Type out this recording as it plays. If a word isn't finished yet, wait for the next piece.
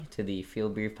to the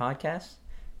Field Brief podcast,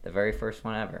 the very first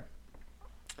one ever.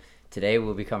 Today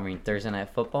we'll be covering Thursday Night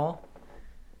Football,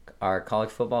 our college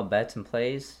football bets and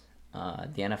plays,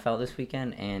 the NFL this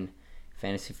weekend, and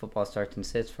fantasy football starts and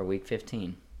sits for Week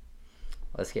 15.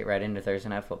 Let's get right into Thursday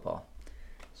Night Football.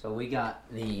 So we got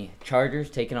the Chargers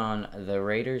taking on the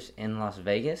Raiders in Las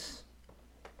Vegas.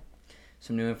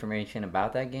 Some new information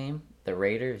about that game. The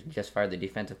Raiders just fired the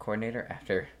defensive coordinator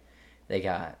after they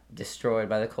got destroyed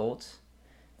by the Colts.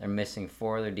 They're missing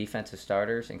 4 of their defensive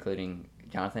starters, including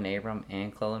Jonathan Abram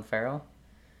and Clelin Ferrell.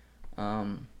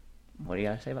 What do you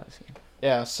got to say about this game?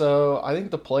 Yeah, so I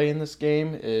think the play in this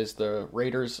game is the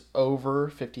Raiders over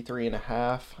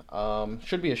 53.5.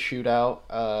 Should be a shootout.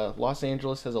 Los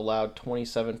Angeles has allowed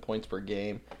 27 points per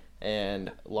game,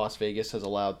 and Las Vegas has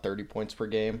allowed 30 points per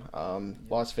game.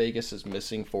 Las Vegas is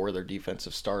missing 4 of their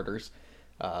defensive starters.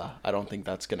 I don't think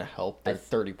that's going to help their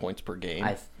 30 points per game.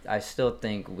 I still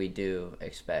think we do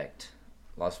expect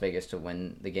Las Vegas to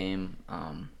win the game.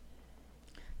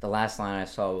 The last line I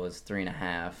saw was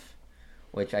 3.5,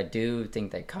 which I do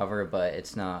think they cover, but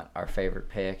it's not our favorite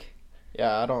pick.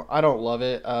 Yeah, I don't love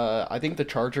it. I think the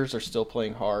Chargers are still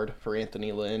playing hard for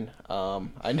Anthony Lynn.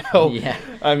 I know. Yeah.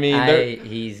 I mean,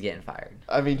 he's getting fired.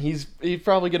 I mean, he's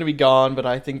probably going to be gone, but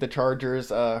I think the Chargers,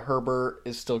 Herbert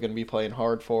is still going to be playing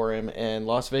hard for him, and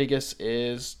Las Vegas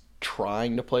is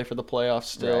trying to play for the playoffs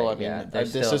still. Right, I mean, yeah,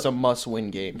 this is a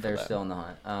must-win game for They're them. still in the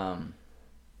hunt.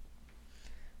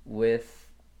 With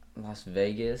Las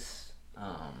Vegas,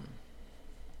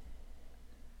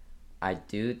 I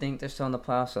do think they're still in the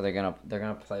playoffs, so they're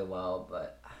gonna play well.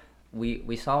 But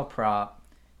we saw a prop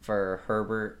for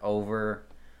Herbert over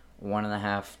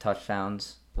 1.5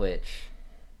 touchdowns, which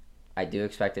I do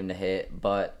expect him to hit,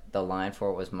 but the line for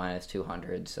it was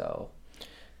 -200. So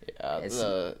yeah,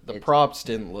 the props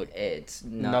didn't look. It's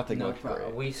nothing no looked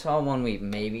great. We saw one we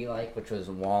maybe like, which was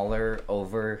Waller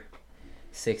over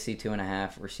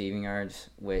 62.5 receiving yards,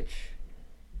 which,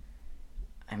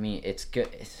 I mean, it's good.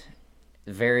 It's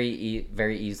very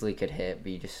easily could hit,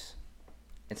 but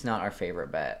it's not our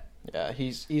favorite bet. Yeah,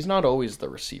 he's not always the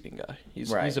receiving guy.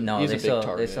 He's a big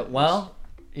target.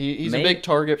 He's a big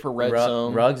target for red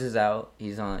zone. Ruggs is out. He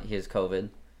has COVID,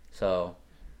 so.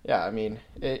 Yeah, I mean,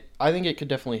 I think it could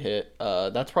definitely hit.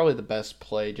 That's probably the best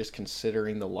play, just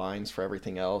considering the lines for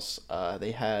everything else.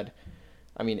 They had,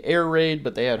 air raid,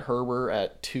 but they had Herbert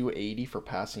at 280 for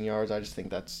passing yards. I just think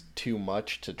that's too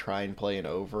much to try and play an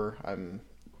over.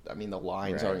 The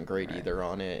lines aren't great either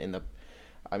on it.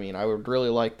 I would really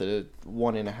like the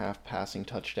 1.5 passing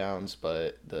touchdowns,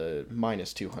 but the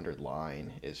 -200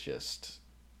 line is just,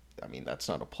 that's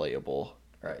not a playable.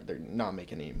 Right. They're not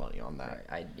making any money on that.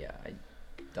 Right. I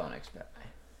don't expect.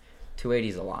 280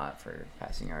 is a lot for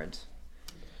passing yards.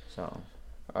 So.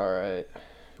 All right.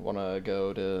 Want to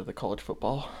go to the college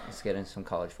football? Let's get into some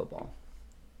college football.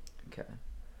 Okay.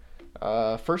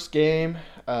 First game,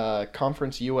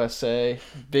 Conference USA,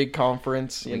 big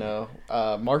conference,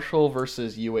 Marshall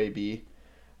versus UAB.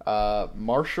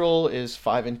 Marshall is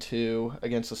 5-2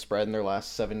 against the spread in their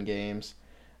last 7 games.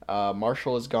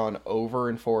 Marshall has gone over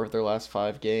in 4 of their last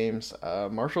 5 games.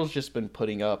 Marshall's just been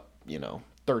putting up,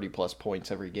 30-plus points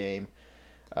every game.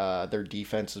 Their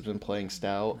defense has been playing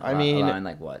stout.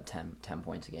 Allowing 10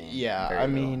 points a game. Yeah,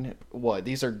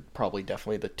 these are probably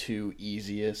definitely the 2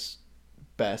 easiest,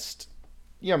 best.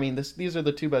 Yeah, these are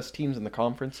the 2 best teams in the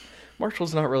conference.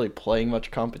 Marshall's not really playing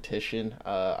much competition.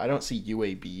 I don't see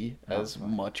UAB as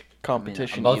much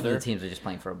competition both either. Both of the teams are just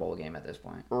playing for a bowl game at this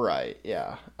point. Right,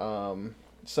 yeah.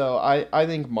 So I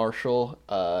think Marshall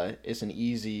is an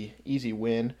easy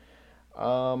win.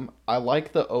 I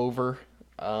like the over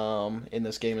in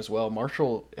this game as well.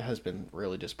 Marshall has been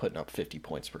really just putting up 50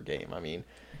 points per game.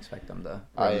 Expect them to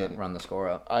run the score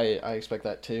up. I expect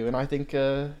that too, and I think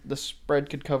the spread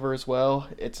could cover as well.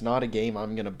 It's not a game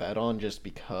I'm going to bet on just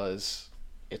because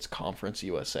it's Conference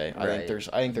USA. Right. I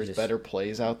think there's better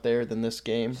plays out there than this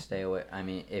game. Stay away.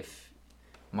 If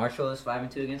Marshall is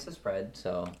 5-2 against the spread,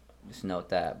 so just note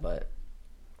that, but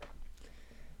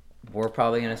we're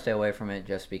probably going to stay away from it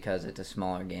just because it's a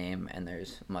smaller game and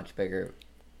there's much bigger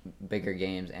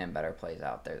games and better plays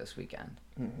out there this weekend.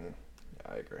 Mm-hmm.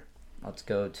 Yeah, I agree. Let's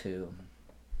go to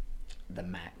the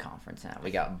MAC conference now. We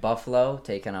got Buffalo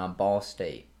taking on Ball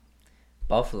State.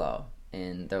 Buffalo,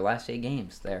 in their last 8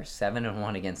 games, they're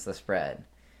 7-1 against the spread.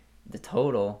 The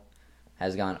total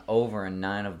has gone over in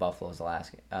 9 of Buffalo's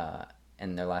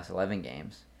in their last 11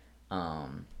 games.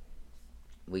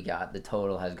 We got the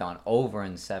total has gone over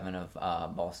in 7 of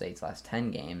Ball State's last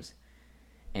 10 games,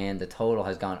 and the total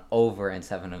has gone over in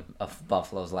 7 of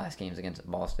Buffalo's last games against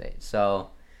Ball State.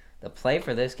 So the play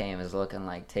for this game is looking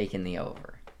like taking the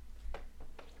over.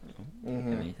 Do you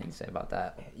have anything to say about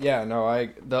that? Yeah, no,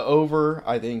 the over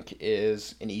I think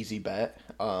is an easy bet.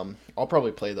 I'll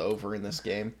probably play the over in this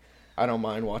game. I don't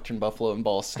mind watching Buffalo and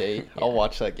Ball State. Yeah. I'll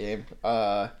watch that game.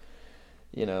 The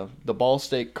Ball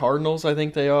State Cardinals, I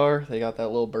think they are. They got that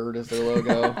little bird as their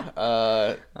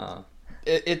logo.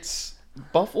 It's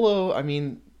Buffalo. I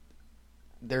mean,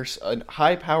 there's a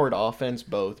high-powered offense,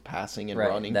 both passing and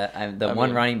running.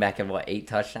 One running back had 8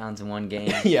 touchdowns in one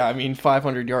game. Yeah, I mean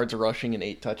 500 yards of rushing and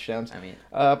 8 touchdowns. I mean,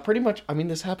 pretty much. I mean,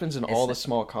 this happens in all the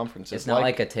small conferences. It's not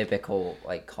like a typical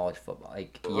college football.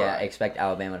 Expect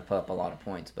Alabama to put up a lot of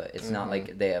points, but it's not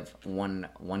like they have one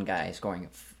guy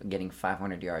getting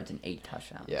 500 yards and 8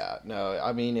 touchdowns. Yeah, no,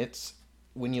 I mean it's.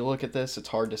 When you look at this, it's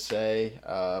hard to say.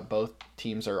 Both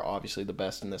teams are obviously the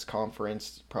best in this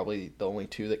conference. Probably the only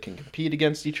two that can compete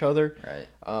against each other. Right.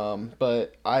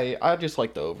 But I just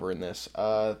like the over in this.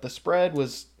 The spread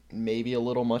was maybe a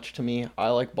little much to me. I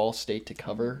like Ball State to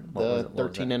cover the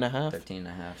 13.5.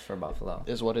 13.5 for Buffalo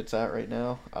is what it's at right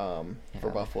now. For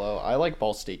Buffalo, I like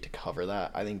Ball State to cover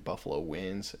that. I think Buffalo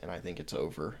wins, and I think it's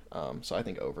over. So I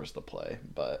think over's the play.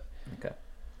 But okay.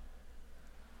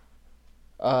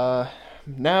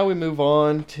 Now we move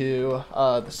on to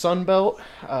the Sun Belt.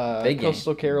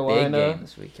 Coastal Carolina Big game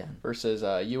this weekend versus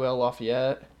UL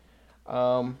Lafayette.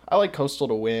 I like Coastal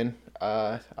to win.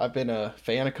 I've been a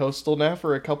fan of Coastal now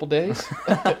for a couple days.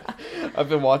 I've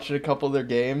been watching a couple of their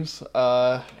games.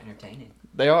 Entertaining.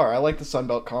 They are. I like the Sun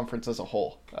Belt Conference as a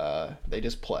whole. They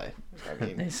just play. I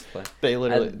mean, they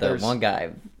literally. One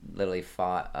guy literally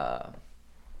fought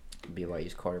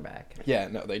BYU's quarterback. Yeah,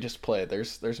 no, they just play.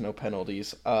 There's no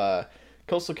penalties.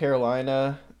 Coastal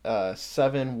Carolina,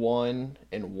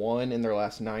 7-1-1 in their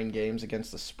last 9 games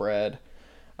against the spread.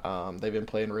 They've been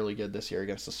playing really good this year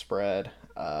against the spread.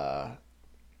 The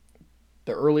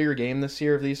earlier game this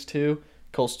year of these two,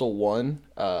 Coastal won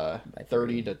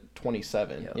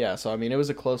 30-27. Yep. Yeah, so I mean it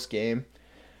was a close game.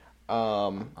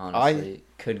 Honestly,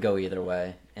 could go either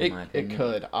way. In my opinion, it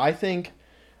could. I think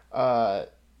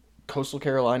Coastal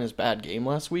Carolina's bad game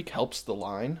last week helps the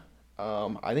line.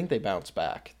 I think they bounced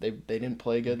back. They didn't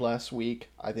play good last week.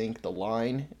 I think the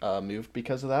line moved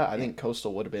because of that. I think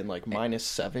Coastal would have been like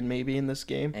 -7 maybe in this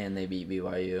game. And they beat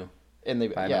BYU. And they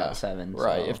by about 7.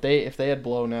 Right. So. If they had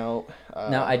blown out.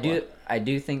 No, I do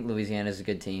think Louisiana's a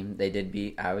good team. They did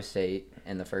beat Iowa State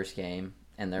in the first game,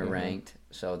 and they're ranked,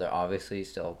 so they're obviously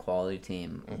still a quality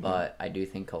team. But I do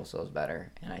think Coastal is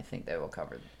better, and I think they will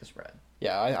cover the spread.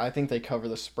 Yeah, I think they cover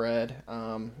the spread.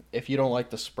 If you don't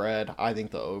like the spread, I think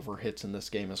the over hits in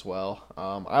this game as well.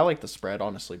 I like the spread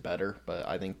honestly better, but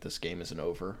I think this game is an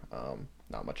over.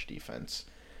 Not much defense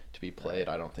to be played,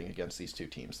 I don't think, against these two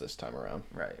teams this time around.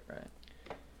 Right.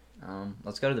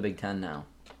 Let's go to the Big Ten now.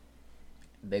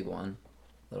 Big one.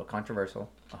 A little controversial.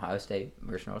 Ohio State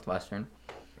versus Northwestern.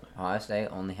 Ohio State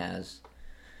only has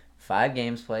 5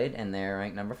 games played, and they're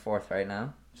ranked number 4th right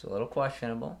now. It's a little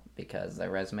questionable because their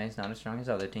resume is not as strong as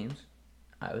other teams.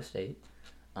 Iowa State.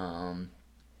 In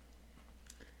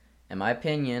my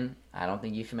opinion, I don't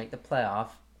think you should make the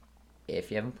playoff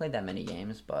if you haven't played that many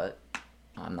games, but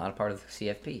I'm not a part of the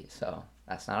CFP, so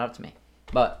that's not up to me.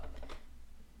 But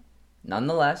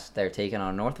nonetheless, they're taking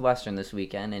on Northwestern this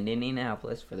weekend in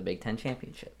Indianapolis for the Big Ten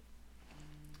Championship.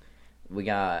 We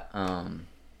got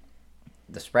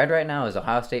the spread right now is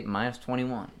Ohio State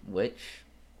 -21, which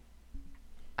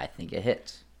I think it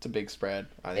hits. It's a big spread.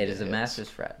 I think it is a massive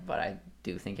spread, but I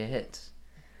do think it hits.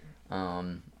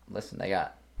 Listen, they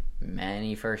got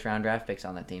many first-round draft picks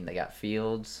on the team. They got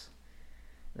Fields.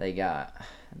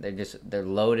 They're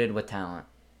loaded with talent.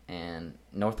 And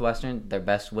Northwestern, their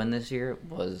best win this year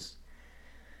was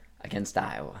against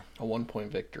Iowa. A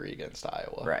 1-point victory against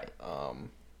Iowa. Right.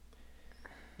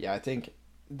 Yeah, I think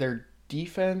their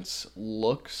defense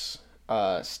looks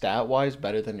stat-wise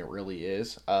better than it really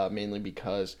is, mainly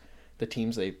because the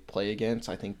teams they play against,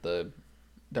 I think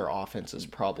their offense is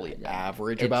probably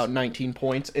average about 19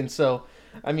 points. And so,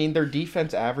 I mean, their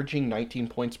defense averaging 19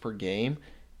 points per game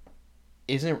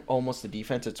isn't almost the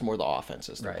defense, it's more the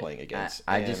offenses they're playing against.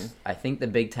 I think the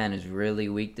Big Ten is really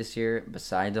weak this year,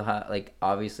 besides Ohio.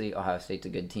 Obviously, Ohio State's a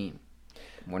good team.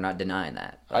 We're not denying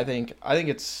that. I think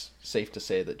it's safe to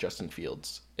say that Justin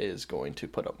Fields is going to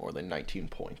put up more than 19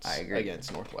 points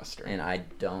against Northwestern. And I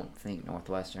don't think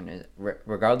Northwestern is,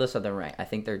 regardless of the rank, I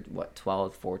think they're,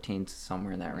 12th, 14th,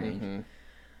 somewhere in that range. Mm-hmm.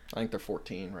 I think they're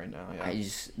 14 right now, yeah.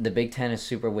 The Big Ten is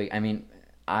super weak. I mean,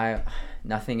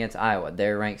 nothing against Iowa.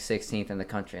 They're ranked 16th in the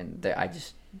country, and I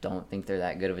just don't think they're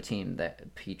that good of a team.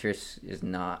 That Petrus is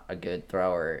not a good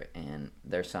thrower, and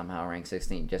they're somehow ranked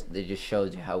 16th. It just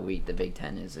shows you how weak the Big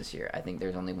Ten is this year. I think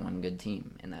there's only one good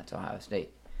team, and that's Ohio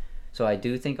State. So I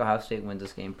do think Ohio State wins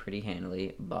this game pretty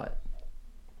handily, but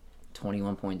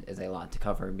 21 points is a lot to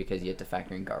cover because you have to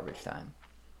factor in garbage time.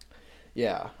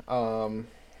 Yeah.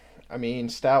 I mean,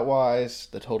 stat-wise,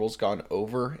 the total's gone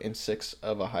over in 6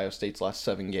 of Ohio State's last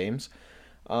 7 games.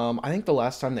 I think the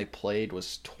last time they played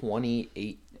was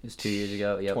 28. It was 2 years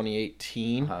ago. Yep.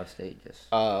 2018.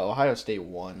 Ohio State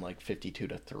won like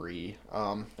 52-3.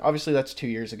 Obviously, that's 2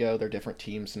 years ago. They're different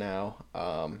teams now.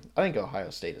 I think Ohio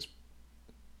State is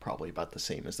probably about the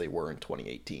same as they were in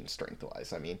 2018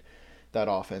 strength-wise. I mean, that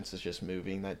offense is just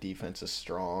moving. That defense is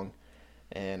strong.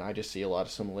 And I just see a lot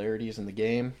of similarities in the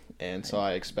game. And so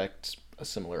I expect a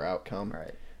similar outcome.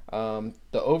 Right.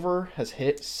 The over has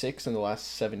hit 6 in the last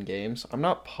 7 games. I'm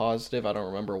not positive. I don't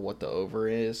remember what the over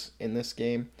is in this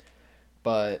game.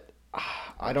 But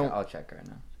I'll check right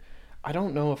now. I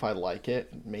don't know if I like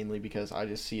it, mainly because I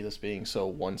just see this being so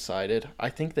one-sided. I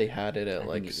think they had it at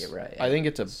like... You're right. I think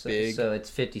it's a big... So it's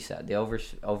 57. The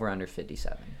over under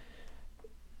 57.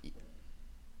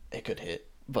 It could hit.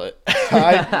 But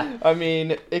I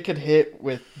mean, it could hit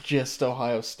with just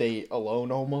Ohio State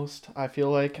alone almost, I feel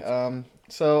like.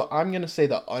 So I'm going to say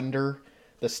the under.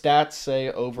 The stats say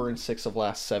over in 6 of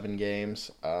last 7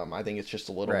 games. I think it's just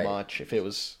a little much if it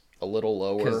was a little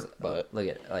lower. But look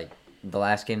at like the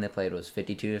last game they played was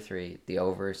 52-3. The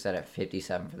over is set at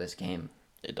 57 for this game.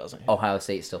 It doesn't hit. Ohio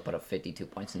State still put up 52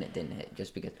 points and it didn't hit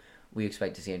just because we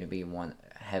expect to see it to be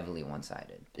heavily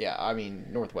one-sided. Yeah, I mean,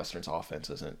 Northwestern's offense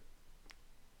isn't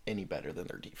any better than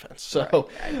their defense. So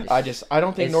right. I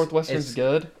don't think Northwestern's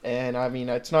good, and I mean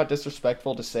it's not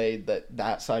disrespectful to say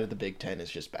that side of the Big Ten is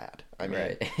just bad. I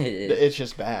mean it's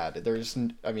just bad.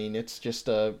 It's just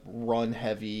a run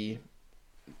heavy,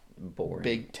 boring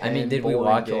Big Ten. I mean, did we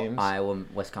watch games. Iowa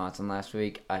Wisconsin last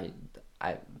week? I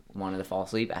wanted to fall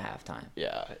asleep at halftime.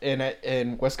 Yeah,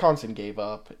 and Wisconsin gave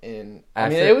up, and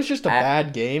it was just a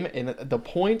bad game. And the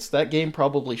points, that game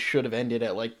probably should have ended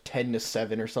at like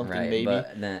 10-7 or something, right, maybe.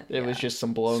 But then, it was just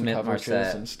some blown Smith, coverages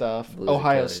Marset, and stuff.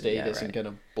 Ohio State isn't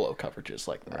gonna blow coverages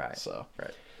like that. Right. So,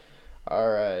 right. All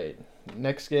right,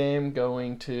 next game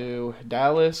going to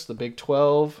Dallas, the Big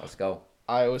 12. Let's go.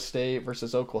 Iowa State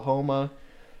versus Oklahoma.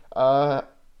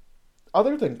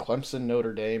 Other than Clemson,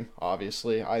 Notre Dame,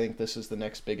 obviously, I think this is the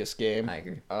next biggest game. I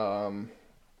agree.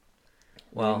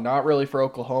 Well, not really for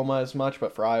Oklahoma as much,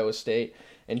 but for Iowa State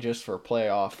and just for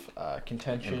playoff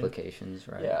contention. Implications,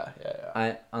 right?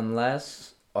 Yeah.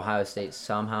 Unless Ohio State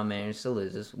somehow manages to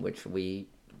lose this, which we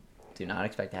do not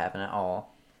expect to happen at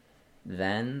all,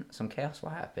 then some chaos will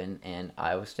happen, and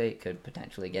Iowa State could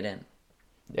potentially get in.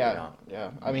 Yeah.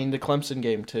 I mean, the Clemson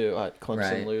game, too.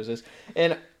 Clemson loses.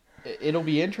 And it'll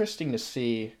be interesting to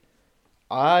see.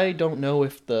 I don't know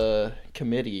if the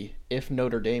committee, if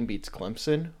Notre Dame beats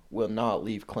Clemson, will not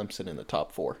leave Clemson in the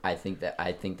top 4. I think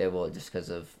they will just because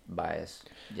of bias.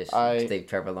 Just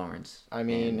Trevor Lawrence. I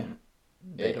mean,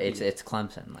 it's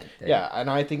Clemson. And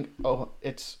I think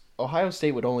it's Ohio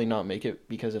State would only not make it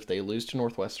because if they lose to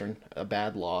Northwestern, a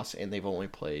bad loss, and they've only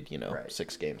played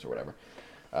 6 games or whatever.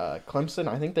 Clemson,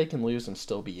 I think they can lose and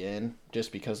still be in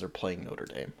just because they're playing Notre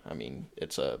Dame. I mean,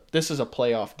 this is a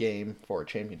playoff game for a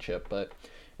championship, but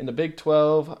in the Big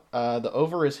 12, the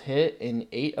over is hit in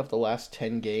 8 of the last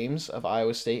 10 games of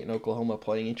Iowa State and Oklahoma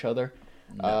playing each other.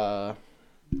 No.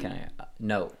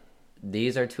 No.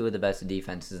 These are 2 of the best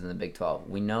defenses in the Big 12.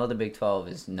 We know the Big 12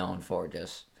 is known for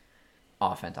just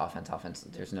offense.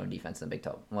 There's no defense in the Big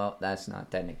 12. Well, that's not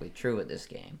technically true with this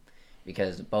game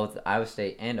because both Iowa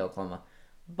State and Oklahoma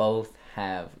both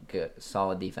have good,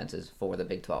 solid defenses for the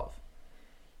Big 12.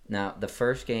 Now, the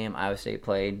first game Iowa State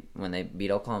played when they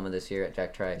beat Oklahoma this year at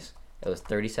Jack Trice, it was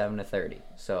 37-30.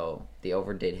 So the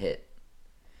over did hit.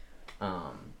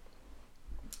 I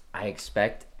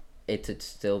expect it to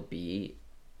still be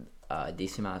a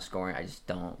decent amount of scoring. I just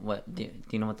don't. Do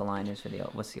you know what the line is for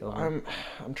what's the over?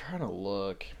 I'm trying to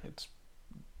look. It's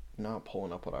not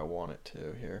pulling up what I want it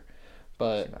to here,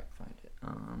 but see if I can find it.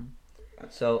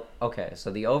 So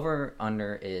the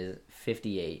over-under is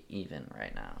 58 even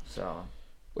right now. So,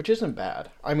 which isn't bad.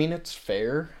 I mean, it's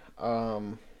fair. I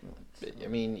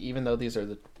mean, even though these are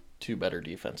the 2 better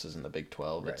defenses in the Big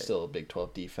 12, It's still a Big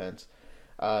 12 defense.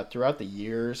 Throughout the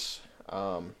years,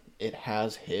 it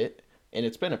has hit, and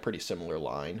it's been a pretty similar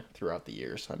line throughout the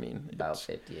years. I mean, about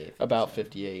 58. About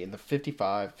 58, and the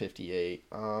 55, 58.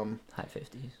 High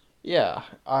 50s. Yeah,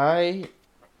 I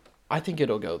think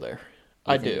it'll go there.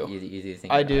 You do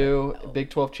think I do. Big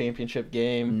 12 championship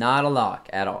game. Not a lock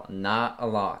at all. Not a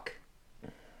lock.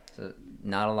 So,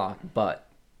 not a lock, but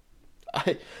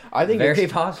I think very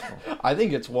possible. I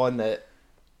think it's one that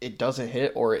it doesn't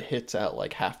hit or it hits at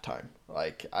like halftime.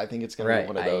 Like I think it's gonna be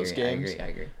one of those games. I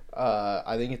agree.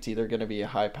 I think it's either going to be a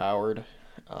high powered,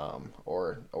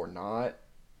 or not.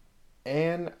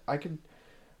 And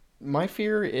my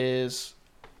fear is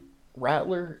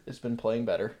Rattler has been playing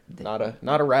better. Not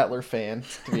a Rattler fan,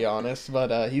 to be honest,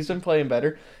 but he's been playing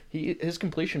better. His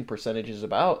completion percentage is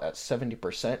about at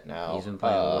 70% now. He's been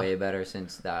playing way better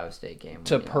since the Iowa State game.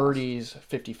 To Purdy's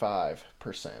 55%,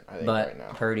 I think, but right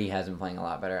now. Purdy has been playing a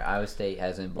lot better. Iowa State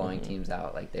has been blowing teams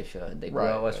out like they should. They blew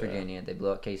out West Virginia, they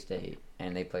blew out K-State,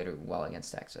 and they played well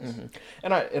against Texas.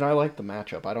 And I like the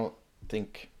matchup. I don't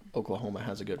think Oklahoma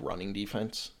has a good running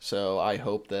defense, so I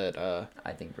hope that.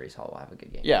 I think Breece Hall will have a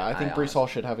good game. Yeah, I think Breece Hall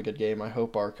should have a good game. I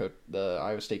hope the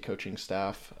Iowa State coaching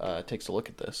staff takes a look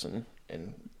at this and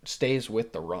stays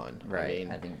with the run. Right.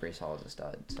 I think Breece Hall is a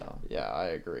stud. So yeah, I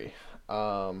agree.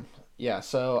 Yeah,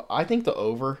 so I think the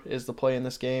over is the play in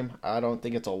this game. I don't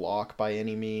think it's a lock by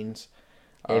any means.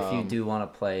 If you do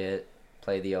want to play it,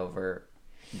 play the over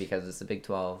because it's the Big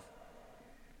 12.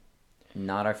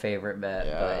 Not our favorite bet,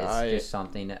 but it's just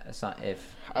something.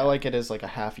 I like it as like a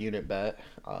half unit bet.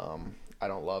 I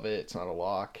don't love it. It's not a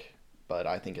lock, but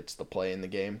I think it's the play in the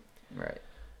game. Right.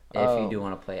 If you do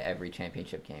want to play every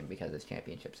championship game because it's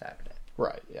championship Saturday.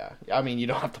 Right. Yeah. I mean, you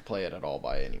don't have to play it at all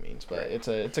by any means, but Right.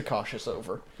 it's a cautious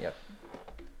over. Yep.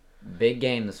 Big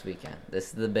game this weekend. This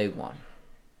is the big one.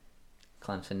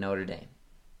 Clemson Notre Dame.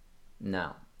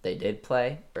 Now, they did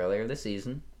play earlier this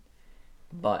season,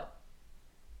 but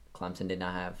Clemson did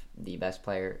not have the best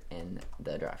player in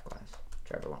the draft class,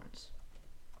 Trevor Lawrence.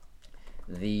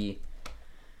 The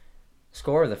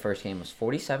score of the first game was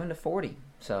 47-40,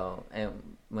 so it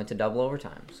went to double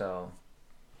overtime. So,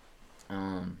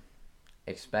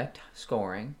 expect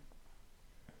scoring.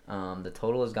 The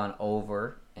total has gone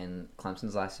over in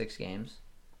Clemson's last 6 games,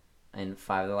 and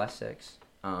 5 of the last 6.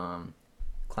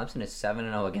 Clemson is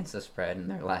 7-0 against the spread in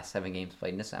their last 7 games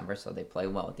played in December, so they play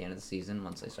well at the end of the season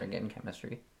once they start getting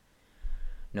chemistry.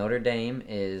 Notre Dame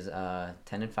is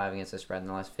 10-5 against the spread in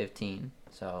the last 15,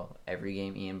 so every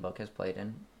game Ian Book has played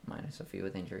in, minus a few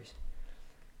with injuries.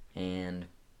 And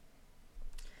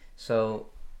so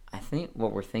I think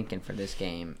what we're thinking for this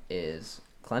game is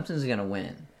Clemson's going to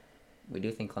win. We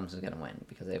do think Clemson's going to win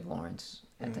because they have Lawrence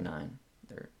at the 9.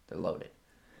 They're loaded.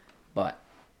 But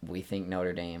we think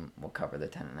Notre Dame will cover the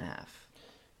 10.5.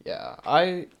 Yeah,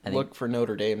 I look for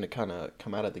Notre Dame to kind of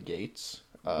come out of the gates.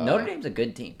 Notre Dame's a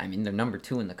good team. I mean, they're number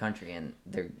 2 in the country, and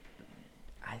they're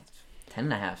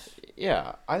 10.5.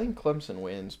 Yeah, I think Clemson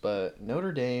wins, but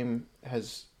Notre Dame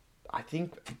has, I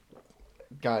think,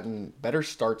 gotten better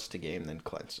starts to game than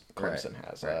Clemson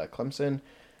has. Right. Clemson,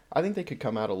 I think they could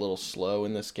come out a little slow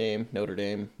in this game. Notre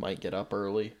Dame might get up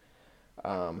early.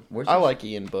 I like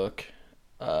Ian Book.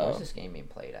 Where's this game being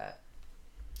played at?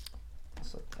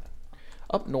 Let's look that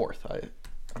up north.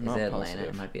 I'm not it Atlanta? positive.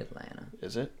 It might be Atlanta.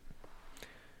 Is it?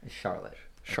 It's Charlotte.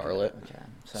 Okay.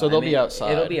 So they'll be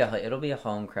outside. It'll be a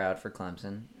home crowd for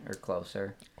Clemson or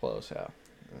closer. Close, yeah.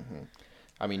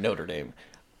 I mean, Notre Dame.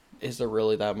 Is there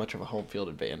really that much of a home field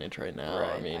advantage right now?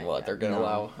 Right. I mean, they're going to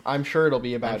allow? I'm sure it'll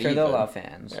be about even. I'm sure they'll allow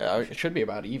fans. Yeah, it should be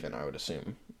about even, I would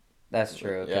assume. That's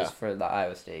true, because for the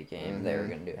Iowa State game, they were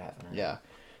going to do half an hour. Yeah.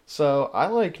 So, I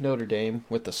like Notre Dame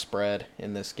with the spread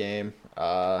in this game.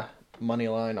 Money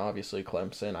line, obviously,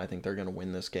 Clemson. I think they're going to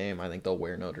win this game. I think they'll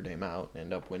wear Notre Dame out and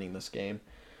end up winning this game.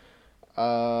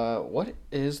 What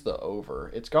is the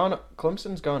over?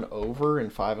 Clemson's gone over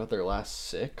in 5 of their last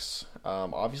 6.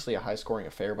 Obviously a high scoring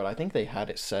affair, but I think they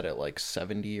had it set at like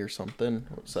 70 or something.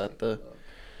 Was that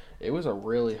it was a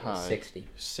really high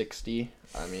 60.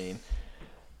 I mean,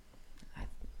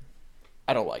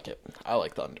 I don't like it. I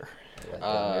like the under.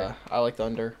 I like the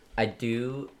under. I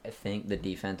do think the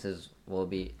defenses will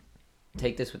be.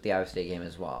 Take this with the Iowa State game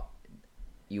as well.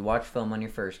 You watch film on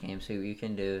your first game, see what you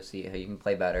can do, see how you can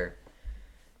play better.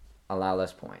 Allow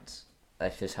less points.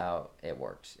 That's just how it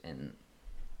works. And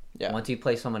once you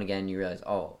play someone again, you realize,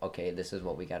 oh, okay, this is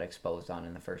what we got exposed on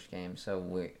in the first game. So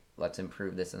let's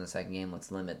improve this in the second game.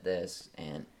 Let's limit this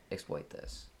and exploit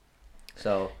this.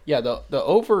 So yeah, the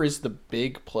over is the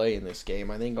big play in this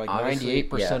game. I think like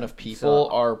 98% of people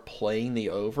are playing the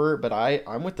over, but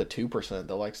I'm with the 2%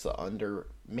 that likes the under,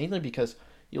 mainly because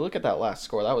you look at that last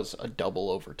score. That was a double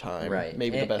overtime. Right.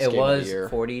 Maybe the best game of the year.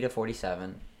 It was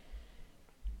 40-47.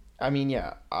 I mean,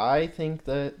 yeah, I think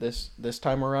that this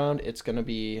time around it's going to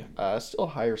be still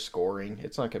higher scoring.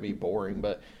 It's not going to be boring,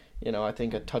 but I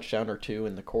think a touchdown or 2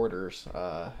 in the quarters.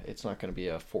 It's not going to be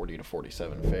a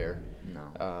 40-47 affair.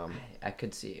 No, I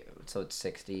could see it. So it's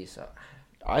 60. So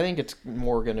I think it's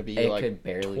more going to be like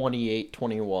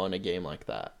 28-21, a game like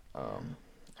that.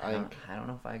 I don't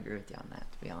know if I agree with you on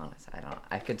that. To be honest,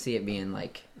 I could see it being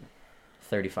like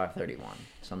 35-31.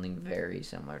 Something very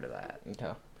similar to that.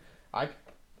 Okay. I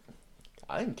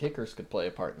think kickers could play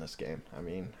a part in this game. I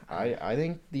mean, I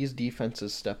think these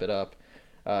defenses step it up.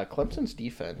 Clemson's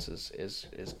defense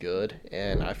is good,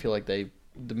 and I feel like the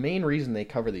main reason they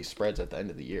cover these spreads at the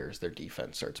end of the year is their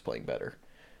defense starts playing better.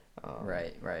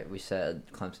 Right. We said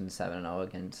Clemson 7-0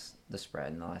 against the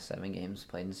spread in the last 7 games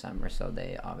played in December, so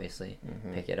they obviously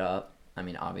pick it up. I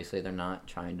mean, obviously they're not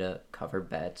trying to cover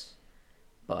bets,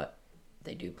 but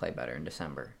they do play better in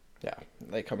December. Yeah,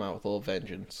 they come out with a little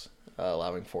vengeance,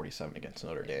 allowing 47 against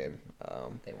Notre Dame.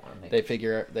 They want to make. They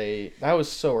figure that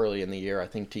was so early in the year. I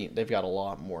think they've got a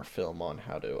lot more film on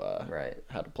how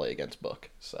to play against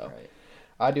Book. So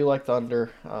I do like the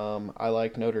under. I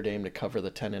like Notre Dame to cover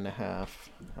the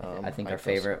 10.5. I think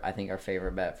our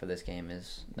favorite bet for this game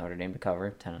is Notre Dame to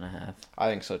cover 10.5. I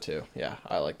think so too. Yeah,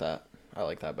 I like that. I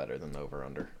like that better than the over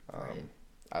under.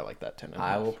 I like that 10.5.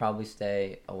 I will probably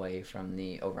stay away from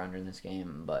the over under in this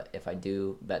game, but if I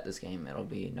do bet this game, it'll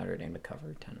be Notre Dame to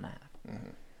cover 10.5.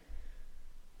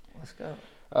 Let's go.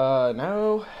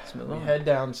 Now Let's move we on. head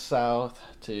down south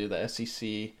to the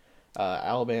SEC.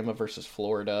 Alabama versus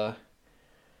Florida.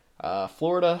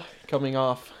 Florida coming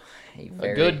off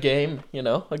a good game,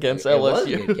 against LSU. It was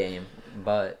a good game,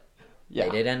 but yeah.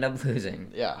 they did end up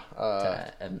losing. Yeah.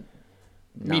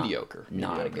 Mediocre.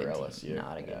 Not a good LSU. team.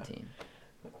 Not a good team.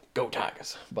 Go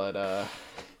Tigers. But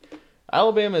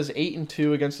Alabama is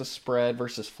 8-2 against the spread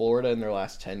versus Florida in their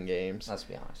last 10 games. Let's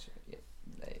be honest.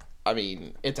 I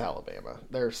mean, it's Alabama.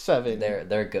 They're 7.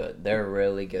 They're good. They're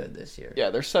really good this year. Yeah,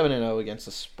 they're 7-0 against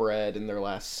the spread in their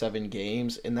last 7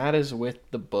 games, and that is with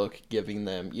the book giving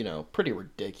them, pretty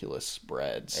ridiculous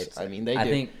spreads. I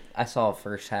think I saw a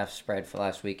first half spread for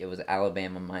last week. It was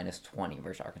Alabama -20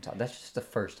 versus Arkansas. That's just the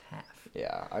first half.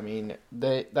 Yeah, I mean,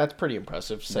 that's pretty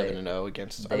impressive. 7-0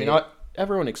 against.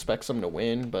 Everyone expects them to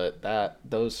win, but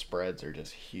those spreads are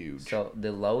just huge. So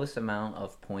the lowest amount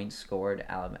of points scored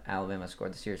Alabama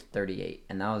scored this year is 38,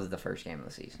 and that was the first game of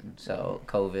the season. So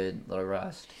COVID, little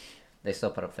rust, they still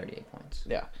put up 38 points.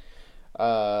 Yeah.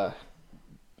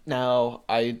 Now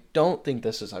I don't think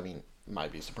this is. I mean,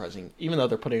 might be surprising. Even though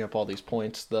they're putting up all these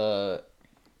points, the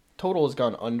total has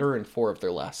gone under in 4 of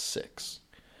their last 6.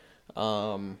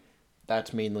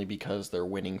 That's mainly because they're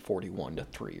winning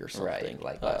 41-3 or something. Right,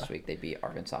 like last week they beat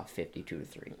Arkansas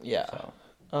 52-3. Yeah.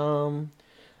 So.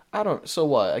 I don't. So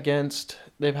what?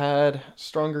 They've had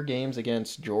stronger games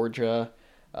against Georgia,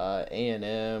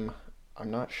 A&M.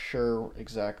 I'm not sure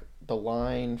exact. The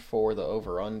line for the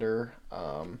over under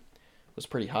was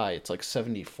pretty high. It's like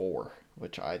 74,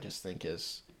 which I just think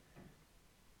is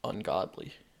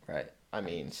ungodly. Right. I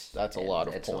mean, that's a lot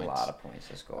of points. It's a lot of points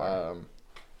to score.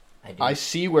 I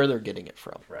see where they're getting it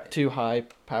from. Right. 2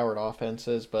 high-powered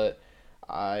offenses, but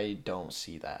I don't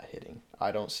see that hitting.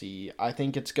 I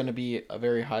think it's going to be a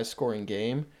very high-scoring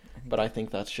game, but I think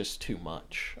that's just too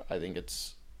much. I think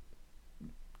it's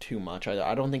too much.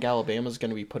 I don't think Alabama's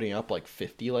going to be putting up like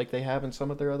 50 like they have in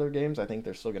some of their other games. I think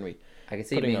they're still going to be. I could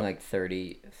see it being like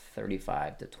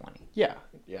 35-20. Yeah,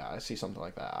 I see something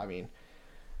like that. I mean,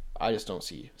 I just don't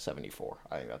see 74.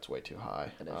 I think that's way too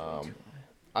high. That is way too high.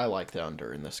 I like the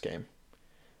under in this game.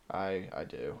 I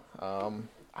do. I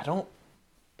don't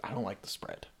like the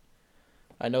spread.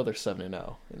 I know they're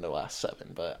 7-0 in their last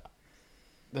 7, but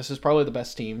this is probably the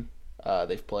best team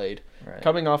they've played. Right.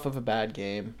 Coming off of a bad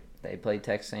game. They played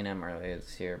Texas A&M earlier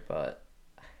this year, but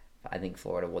I think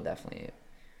Florida will definitely,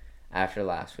 after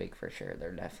last week for sure,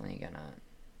 they're gonna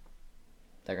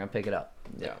pick it up.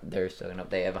 Yeah, they're still gonna.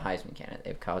 They have a Heisman candidate.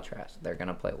 They have Kyle Trask. They're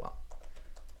gonna play well.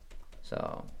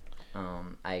 So.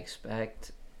 I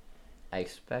expect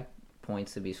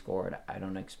points to be scored. I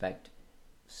don't expect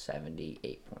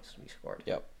 78 points to be scored.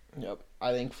 Yep.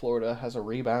 I think Florida has a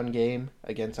rebound game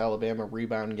against Alabama.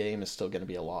 Rebound game is still going to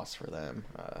be a loss for them.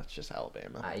 It's just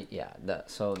Alabama.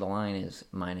 So the line is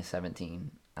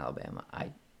 -17 Alabama.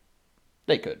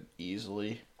 They could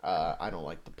easily. I don't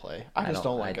like the play.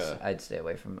 I'd stay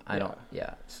away from.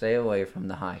 Stay away from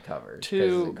the high covers.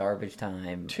 Two garbage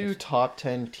time. Two top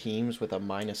 10 teams with a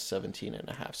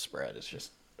 -17.5 spread is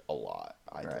just a lot.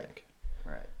 I think.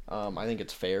 Right. I think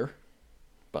it's fair,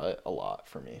 but a lot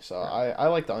for me. So I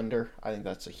like the under. I think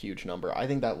that's a huge number. I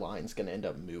think that line's going to end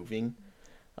up moving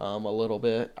a little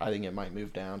bit. I think it might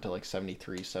move down to like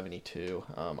 73, 72.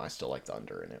 I still like the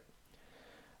under in it.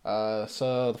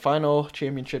 So the final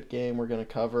championship game we're going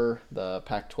to cover, the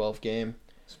Pac-12 game.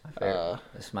 This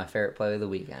is my favorite play of the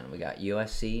weekend. We got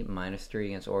USC -3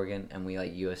 against Oregon, and we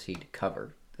like USC to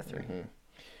cover the 3. Mm-hmm.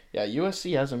 Yeah,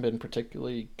 USC hasn't been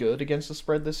particularly good against the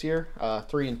spread this year.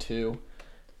 3-2,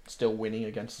 still winning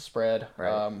against the spread.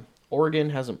 Right. Oregon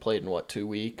hasn't played in, what, 2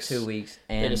 weeks? 2 weeks.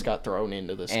 They just got thrown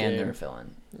into this game. And they're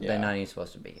filling. Yeah. They're not even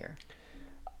supposed to be here.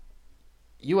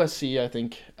 USC, I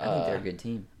think they're a good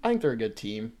team. I think they're a good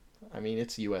team. I mean,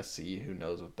 it's USC. Who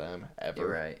knows with them ever?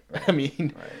 You're right. I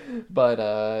mean, Right. but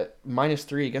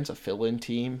 -3 against a fill-in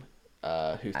team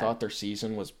who thought their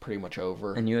season was pretty much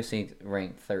over. And USC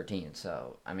ranked 13,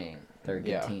 so, I mean, they're a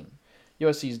good team.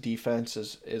 USC's defense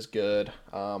is good.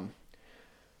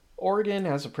 Oregon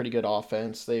has a pretty good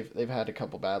offense. They've had a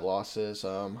couple bad losses.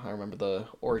 I remember the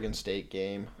Oregon State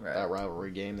game, that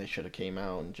rivalry game. They should have came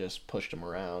out and just pushed them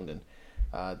around, and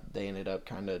they ended up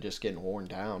kind of just getting worn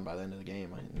down by the end of the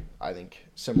game. I think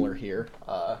similar here.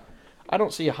 I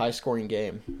don't see a high-scoring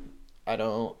game. I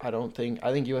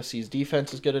think USC's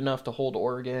defense is good enough to hold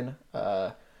Oregon.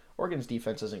 Oregon's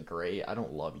defense isn't great. I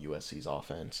don't love USC's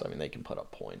offense. I mean, they can put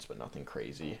up points, but nothing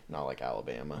crazy. Not like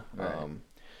Alabama. Right.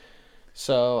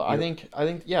 So I think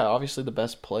yeah, obviously the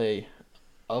best play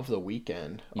of the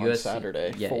weekend on USC,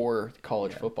 Saturday for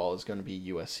college football is going to be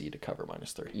USC to cover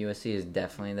 -3. USC is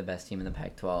definitely the best team in the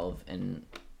Pac-12, and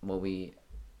what we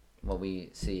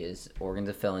see is Oregon's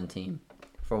a fill-in team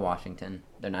for Washington.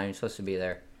 They're not even supposed to be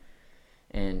there,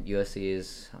 and USC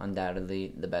is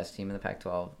undoubtedly the best team in the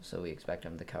Pac-12, so we expect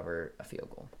them to cover a field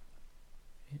goal.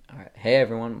 All right, hey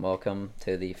everyone, welcome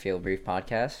to the Field Brief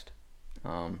podcast.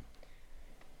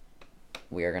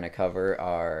 We are going to cover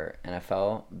our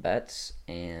NFL bets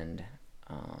and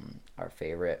our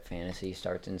favorite fantasy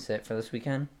starts and sit for this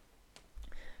weekend.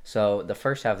 So the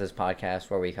first half of this podcast,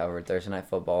 where we covered Thursday Night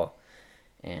Football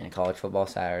and College Football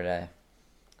Saturday,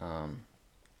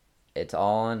 it's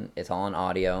all on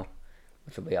audio,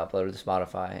 which will be uploaded to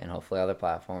Spotify and hopefully other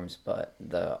platforms. But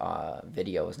the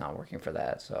video is not working for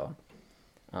that. So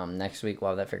next week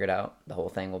we'll have that figured out. The whole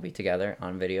thing will be together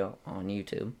on video on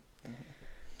YouTube.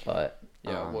 But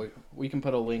yeah, we can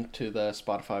put a link to the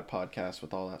Spotify podcast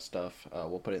with all that stuff.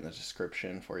 We'll put it in the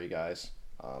description for you guys.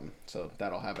 So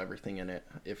that'll have everything in it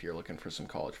if you're looking for some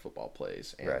college football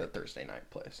plays and the Thursday night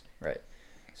plays. Right.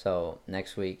 So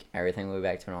next week, everything will be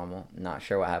back to normal. Not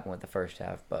sure what happened with the first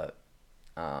half, but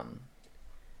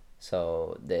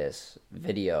so this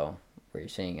video where you're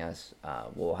seeing us,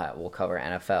 we'll cover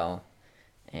NFL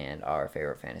and our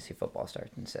favorite fantasy football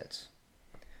starts and sits.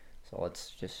 So let's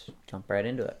just jump right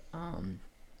into it.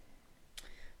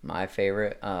 My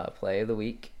favorite play of the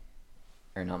week,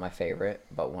 or not my favorite,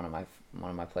 but one of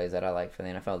my plays that I like for the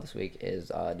NFL this week is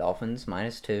Dolphins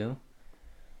 -2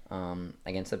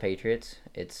 against the Patriots.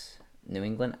 It's New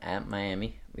England at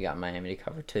Miami. We got Miami to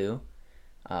cover 2,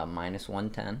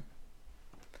 -110.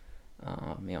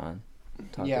 You want to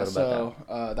talk a little about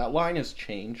that? That line has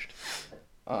changed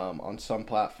on some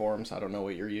platforms. I don't know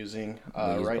what you're using.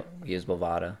 We use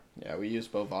Bovada. Yeah, we use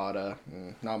Bovada.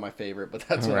 Not my favorite, but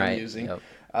that's what I'm using. Yep.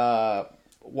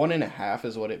 1.5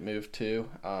 is what it moved to.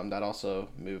 That also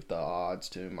moved the odds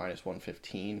to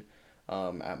 -115.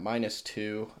 At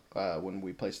 -2, when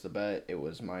we placed the bet, it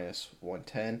was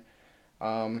 -110.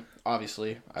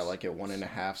 Obviously, I like it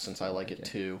 1.5 since I like it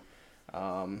too.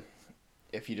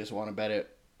 If you just want to bet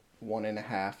it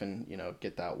 1.5 and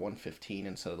get that 115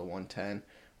 instead of the 110,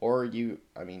 or you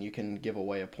can give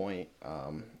away a point,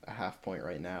 a half point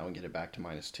right now and get it back to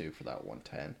 -2 for that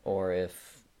 110. Or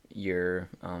if your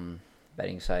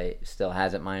betting site still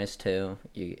has it -2,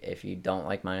 if you don't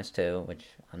like -2, which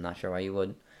I'm not sure why you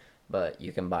would, but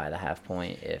you can buy the half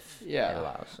point if it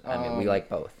allows. I mean, we like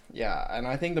both. Yeah, and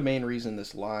I think the main reason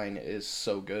this line is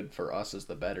so good for us as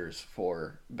the bettors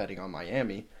for betting on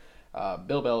Miami,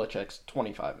 Bill Belichick's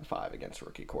 25-5 against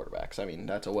rookie quarterbacks. I mean,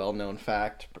 that's a well-known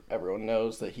fact. Everyone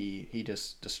knows that he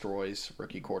just destroys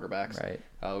rookie quarterbacks. Right.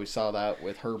 We saw that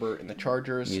with Herbert and the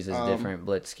Chargers. Uses different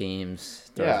blitz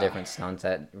schemes, throws different stunts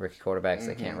at rookie quarterbacks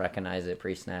that can't recognize it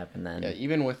pre-snap, and then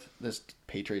even with this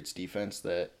Patriots defense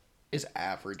that is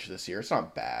average this year. It's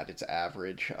not bad. It's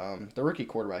average. The rookie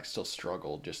quarterbacks still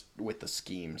struggle just with the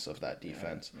schemes of that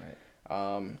defense.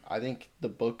 Right. I think the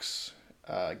books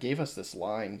gave us this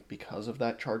line because of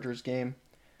that Chargers game.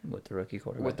 With the rookie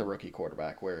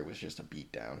quarterback. Where it was just a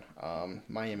beatdown.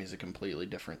 Miami's a completely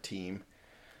different team.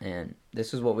 And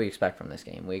this is what we expect from this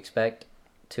game. We expect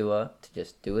Tua to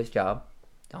just do his job,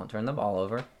 don't turn the ball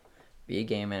over, be a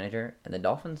game manager. And the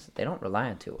Dolphins, they don't rely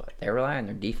on Tua. They rely on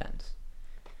their defense.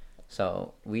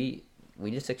 So we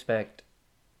just expect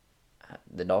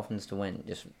the Dolphins to win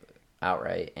just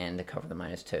outright and to cover the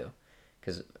 -2.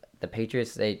 Because the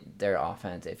Patriots, their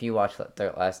offense, if you watched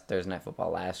their last Thursday Night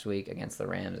Football last week against the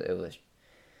Rams, it was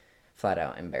flat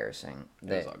out embarrassing. It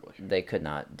was ugly. They could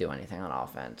not do anything on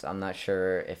offense. I'm not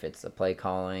sure if it's the play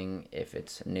calling, if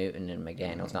it's Newton and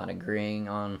McDaniels not agreeing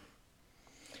on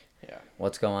Yeah.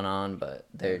 what's going on, but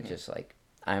they're just like,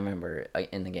 I remember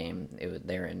in the game,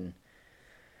 they're in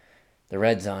the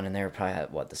red zone, and they were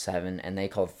probably at the 7, and they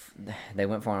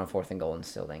went for it on 4th and goal and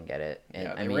still didn't get it. And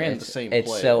Yeah, I they mean, ran the same it's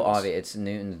play. so obvious. It's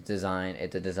Newton's design.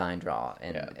 It's a design draw,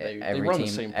 and Yeah, they every run team,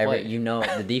 the same play.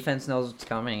 the defense knows what's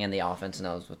coming, and the offense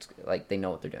knows they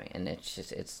know what they're doing, and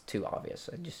it's too obvious.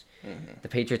 The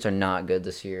Patriots are not good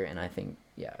this year, and I think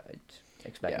I'd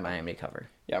expect Miami to cover.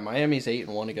 Yeah, Miami's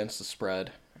 8-1 against the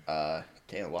spread.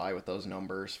 Can't lie with those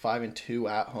numbers. 5-2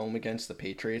 at home against the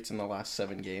Patriots in the last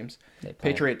 7 games.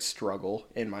 Patriots struggle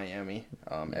in Miami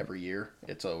every year.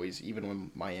 It's always, even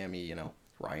when Miami,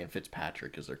 Ryan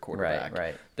Fitzpatrick is their quarterback.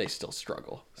 Right. They still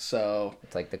struggle. So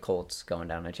it's like the Colts going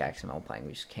down to Jacksonville playing.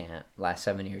 We just can't. Last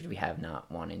 7 years, we have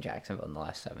not won in Jacksonville in the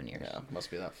last 7 years. Yeah,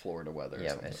 must be that Florida weather.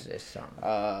 Yeah, it's something.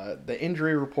 The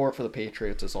injury report for the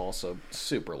Patriots is also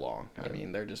super long. I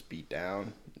mean, they're just beat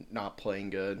down, not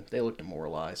playing good. They look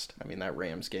demoralized. I mean, that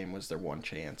Rams game was their one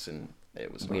chance, and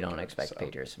it was. We don't expect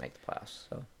Patriots to make the playoffs.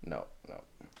 So no.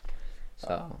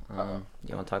 So,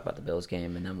 you want to talk about the Bills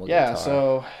game, and then we'll get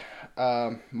to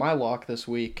my lock this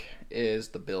week is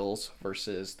the Bills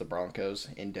versus the Broncos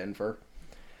in Denver.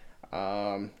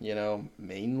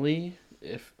 Mainly,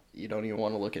 if you don't even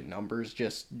want to look at numbers,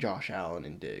 just Josh Allen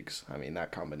and Diggs. I mean,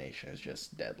 that combination is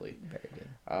just deadly. Very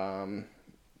good.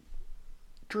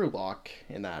 Drew Lock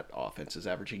in that offense is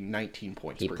averaging 19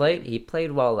 points per game. He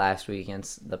played well last week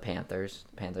against the Panthers.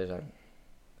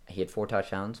 He had 4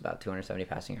 touchdowns, about 270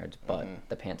 passing yards, but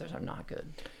the Panthers are not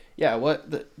good. Yeah,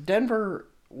 Denver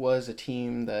was a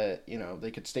team that,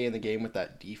 they could stay in the game with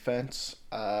that defense.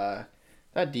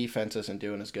 That defense isn't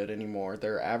doing as good anymore.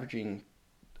 They're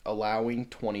allowing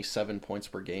 27 points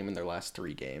per game in their last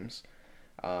 3 games.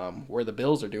 Where the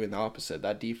Bills are doing the opposite.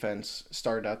 That defense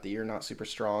started out the year not super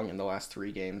strong. In the last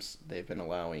 3 games, they've been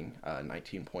allowing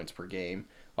 19 points per game,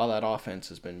 while that offense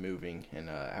has been moving and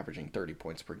averaging 30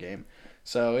 points per game.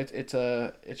 So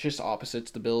it's just opposites.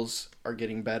 The Bills are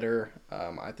getting better.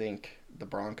 I think the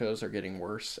Broncos are getting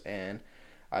worse, and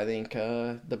I think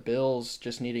the Bills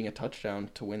just needing a touchdown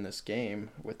to win this game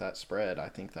with that spread. I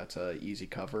think that's a easy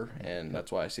cover, and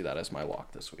that's why I see that as my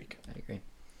lock this week. I agree.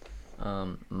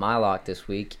 My lock this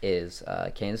week is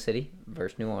Kansas City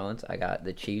versus New Orleans. I got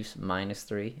the Chiefs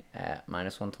 -3 at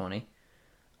 -120.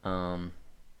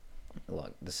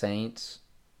 Look, the Saints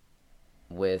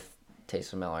with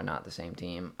Taysom Miller are not the same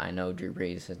team. I know Drew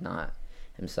Brees is not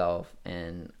himself,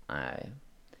 and I'm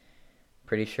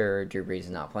pretty sure Drew Brees is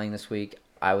not playing this week.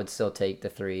 I would still take the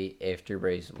 3 if Drew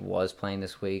Brees was playing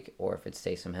this week, or if it's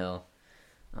Taysom Hill.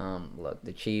 Look,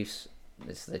 the Chiefs.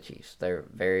 It's the Chiefs. They're a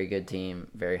very good team,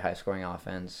 very high-scoring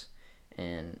offense,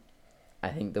 and I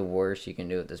think the worst you can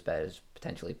do with this bet is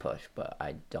potentially push, but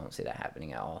I don't see that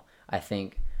happening at all. I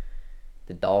think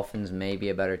the Dolphins may be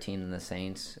a better team than the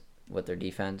Saints with their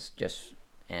defense,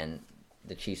 and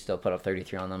the Chiefs still put up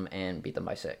 33 on them and beat them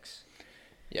by 6.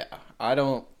 Yeah,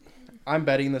 I'm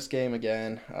betting this game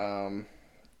again.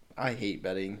 I hate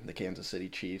betting the Kansas City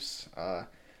Chiefs.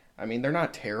 I mean, they're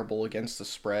not terrible against the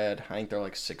spread. I think they're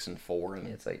like 6-4, and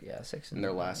it's 6 in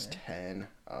their last 10.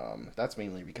 That's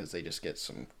mainly because they just get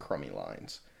some crummy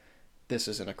lines. This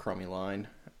isn't a crummy line.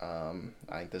 I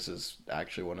think this is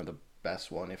actually one of the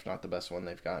best one, if not the best one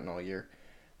they've gotten all year.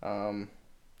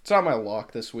 It's not my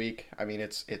lock this week. I mean,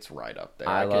 it's right up there.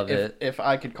 I love it. If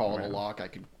I could call it a lock,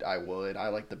 I would. I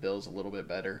like the Bills a little bit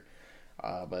better,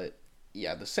 but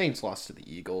yeah, the Saints lost to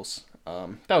the Eagles.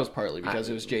 That was partly because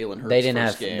it was Jalen Hurts'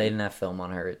 first game. They didn't have film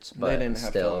on Hurts, but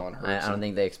film on Hurts. I don't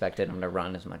think they expected him to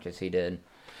run as much as he did.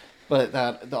 But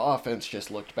the offense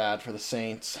just looked bad for the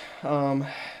Saints.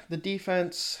 The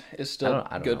defense is still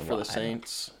good for the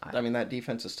Saints. I mean, that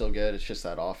defense is still good. It's just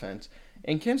that offense.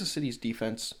 And Kansas City's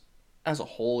defense as a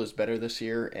whole is better this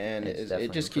year, and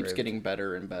it just keeps getting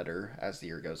better and better as the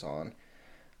year goes on.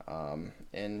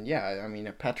 And yeah, I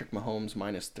mean, Patrick Mahomes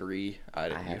 -3,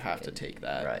 you have to take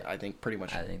that. Right. I think pretty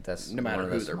much. I think that's no matter one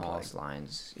of who the they're smallest playing.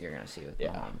 lines you're gonna see with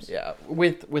Yeah, Mahomes. yeah,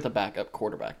 with a backup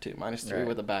quarterback too. -3 Right.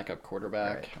 with a backup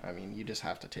quarterback. Right. I mean, you just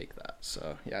have to take that.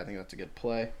 So yeah, I think that's a good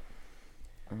play.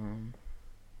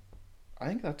 I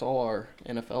think that's all our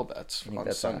NFL bets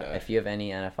on Sunday. If you have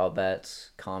any NFL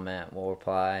bets, comment. We'll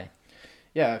reply.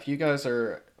 Yeah, if you guys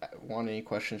want any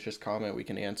questions, just comment. We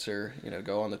can answer.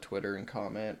 Go on the Twitter and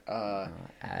comment.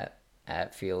 At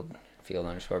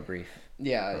field_brief.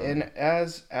 Yeah, and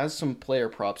as some player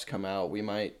props come out, we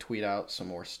might tweet out some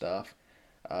more stuff.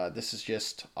 This is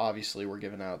just obviously we're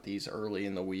giving out these early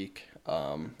in the week,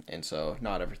 and so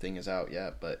not everything is out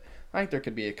yet. But I think there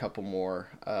could be a couple more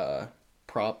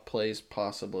prop plays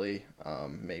possibly,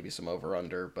 maybe some over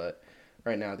under, but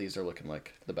right now these are looking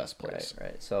like the best plays.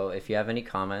 Right. So if you have any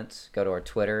comments, go to our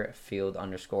Twitter,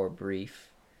 field_brief.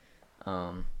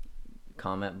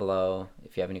 Comment below.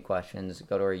 If you have any questions,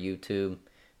 go to our YouTube,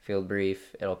 Field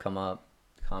Brief. It'll come up.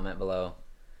 Comment below.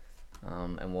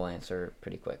 And we'll answer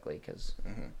pretty quickly because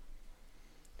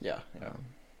Yeah.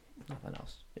 nothing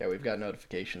else. Yeah, we've got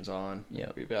notifications on.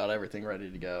 Yeah. We've got everything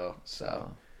ready to go.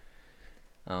 So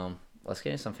let's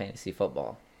get into some fantasy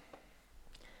football.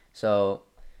 So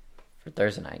for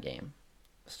Thursday night game,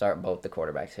 start both the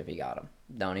quarterbacks if you got them.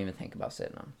 Don't even think about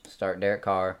sitting them. Start Derek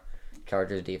Carr.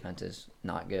 Chargers defense is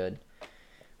not good.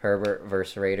 Herbert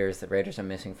versus Raiders. The Raiders are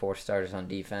missing 4 starters on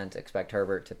defense. Expect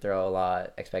Herbert to throw a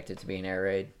lot. Expect it to be an air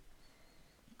raid.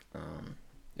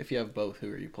 if you have both,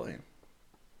 who are you playing?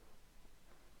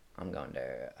 I'm going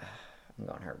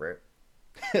Herbert.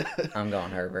 I'm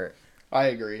going Herbert. I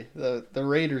agree. The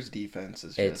Raiders defense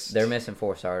is They're missing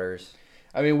 4 starters.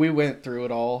 I mean, we went through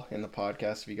it all in the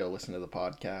podcast. If you go listen to the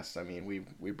podcast, I mean,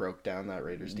 we broke down that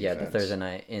Raiders defense. Yeah, the Thursday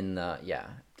night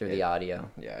through the audio.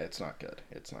 Yeah, it's not good.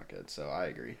 It's not good. So I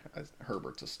agree.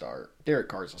 Herbert's a start. Derek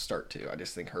Carr's a start too. I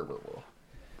just think Herbert will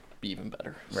be even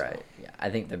better. So. Right. Yeah, I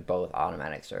think they're both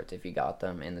automatic starts if you got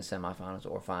them in the semifinals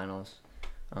or finals.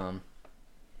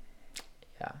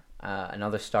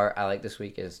 Another start I like this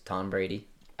week is Tom Brady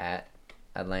at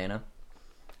Atlanta.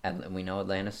 We know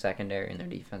Atlanta's secondary and their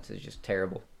defense is just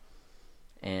terrible.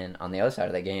 And on the other side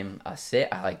of that game, a sit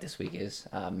I like this week is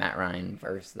Matt Ryan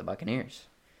versus the Buccaneers.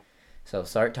 So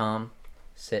start Tom,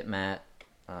 sit Matt.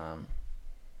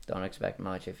 Don't expect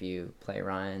much if you play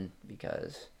Ryan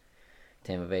because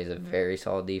Tampa Bay is a very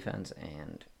solid defense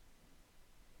and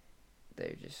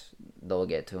they'll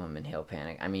get to him and he'll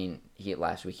panic. I mean,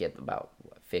 last week he had about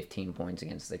 15 points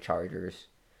against the Chargers.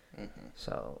 Mm-hmm.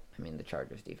 So, I mean, the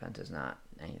Chargers defense is not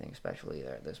anything special either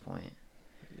at this point.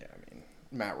 Yeah, I mean,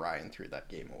 Matt Ryan threw that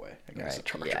game away against the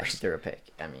Chargers. Yeah, he threw a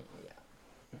pick. I mean,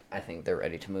 yeah. I think they're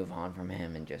ready to move on from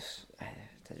him and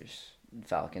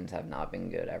Falcons have not been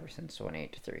good ever since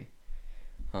 28-3.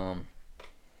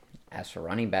 As for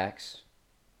running backs,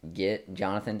 get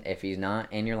Jonathan, if he's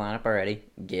not in your lineup already,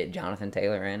 get Jonathan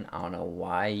Taylor in. I don't know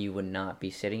why you would not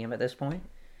be sitting him at this point,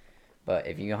 but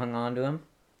if you hung on to him,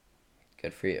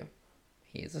 good for you.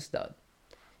 He is a stud.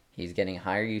 He's getting a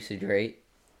higher usage rate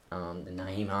than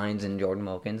Nyheim Hines and Jordan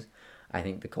Wilkins. I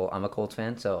think I'm a Colts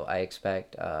fan, so I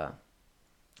expect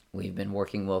we've been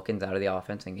working Wilkins out of the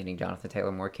offense and getting Jonathan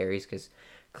Taylor more carries because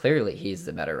clearly he's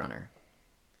the better runner.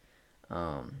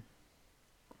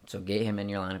 So get him in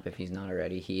your lineup if he's not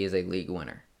already. He is a league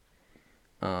winner.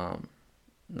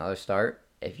 Another start.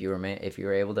 If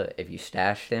you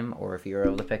stashed him or if you were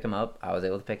able to pick him up, I was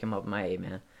able to pick him up in my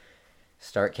man.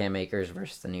 Start Cam Akers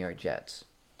versus the New York Jets.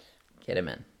 Get him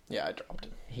in. Yeah, I dropped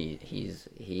him. He's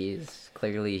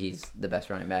clearly the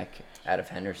best running back out of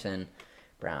Henderson,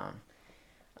 Brown.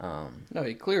 No,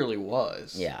 he clearly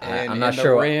was. Yeah, I'm not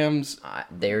sure. The Rams.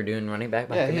 They were doing running back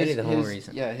by committee the whole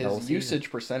reason. Yeah, his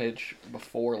usage percentage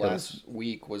before last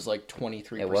week was like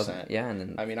 23%. It wasn't. Yeah, and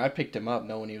then I mean, I picked him up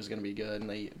knowing he was going to be good, and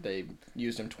they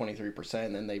used him 23%,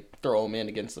 and then they throw him in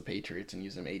against the Patriots and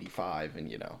use him 85,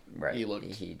 and right. he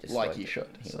looked he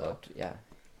should. He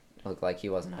looked like he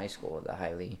was in high school with a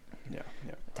highly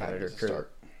talented recruit.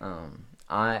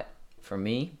 For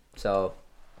me, so.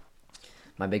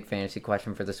 My big fantasy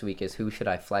question for this week is who should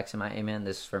I flex in my A-man?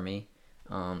 This is for me.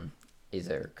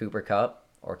 Either Cooper Kupp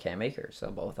or Cam Akers, so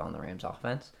both on the Rams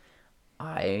offense.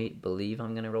 I believe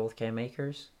I'm going to roll with Cam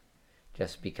Akers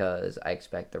just because I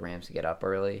expect the Rams to get up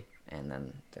early and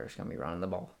then they're just going to be running the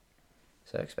ball.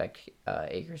 So I expect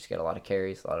Akers to get a lot of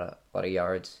carries, a lot of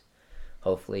yards.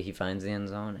 Hopefully he finds the end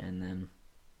zone and then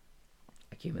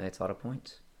accumulates a lot of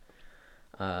points.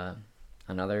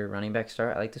 Another running back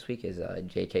start I like this week is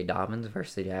J.K. Dobbins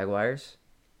versus the Jaguars.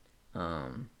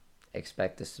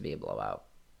 Expect this to be a blowout.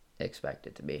 Expect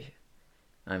it to be.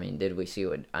 I mean, did we see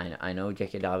what... I know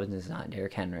J.K. Dobbins is not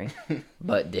Derrick Henry,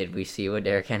 but did we see what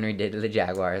Derrick Henry did to the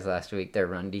Jaguars last week? Their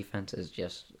run defense is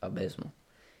just abysmal.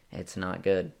 It's not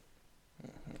good.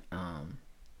 Yeah,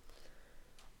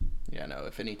 no,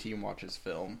 if any team watches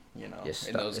film, just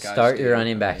and those guys start your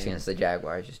running backs against the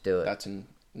Jaguars. Just do it. That's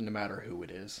no matter who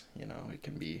it is, it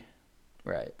can be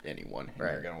anyone.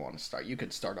 Right. You're gonna want to start. You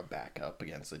could start a backup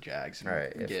against the Jags. And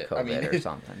if COVID or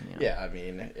something. Yeah, I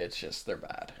mean, it's just they're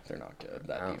bad. They're not good.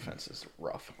 That defense is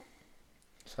rough.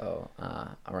 So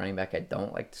a running back I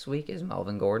don't like this week is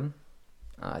Melvin Gordon,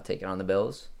 taking on the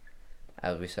Bills.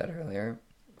 As we said earlier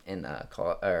in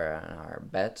our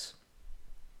bets,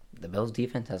 the Bills'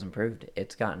 defense has improved.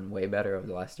 It's gotten way better over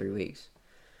the last 3 weeks,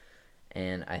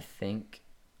 and I think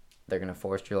they're going to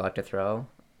force Drew Lock to throw,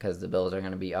 because the Bills are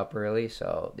going to be up early.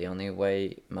 So the only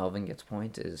way Melvin gets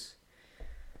points is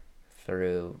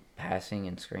through passing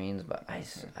and screens. But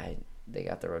they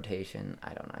got the rotation.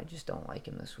 I don't know. I just don't like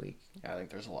him this week. Yeah, I think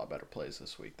there's a lot better plays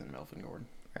this week than Melvin Gordon.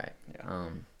 Right. Yeah.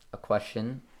 A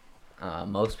question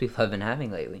most people have been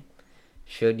having lately.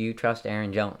 Should you trust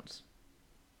Aaron Jones?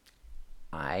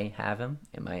 I have him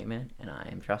in my 8-man, and I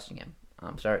am trusting him.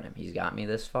 I'm starting him. He's got me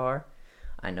this far.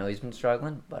 I know he's been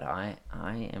struggling, but I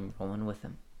am rolling with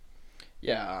him.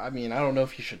 Yeah, I mean, I don't know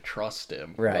if you should trust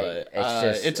him. Right.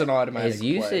 But, it's an automatic his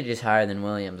usage is higher than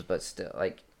Williams, but still,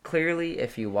 like, clearly,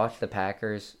 if you watch the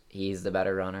Packers, he's the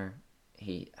better runner.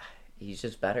 He's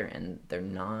just better, and they're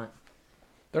not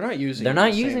using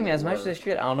him as much as they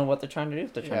should. I don't know what they're trying to do.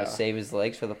 If they're trying to save his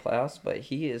legs for the playoffs, but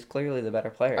he is clearly the better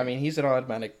player. I mean, he's an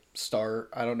automatic start.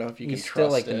 I don't know if you can trust He's still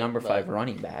like the it, number 5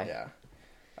 running back.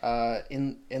 Yeah.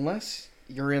 Unless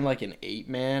you're in like an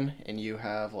 8-man and you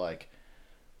have like,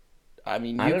 I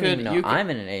mean, I don't even know. I'm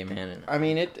in an 8-man. I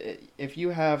mean, if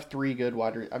you have 3 good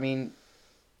I mean,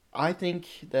 I think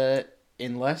that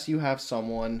unless you have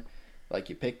someone like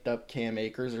you picked up Cam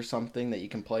Akers or something that you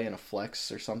can play in a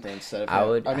flex or something instead of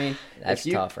him. I mean, that's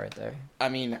tough right there. I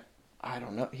mean, I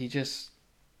don't know.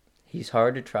 He's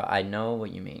hard to try. I know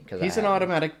what you mean because he's an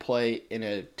automatic play in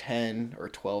a 10 or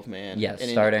 12 man. Yes,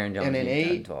 start Aaron Jones. And an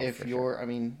 8, 12, if you're, I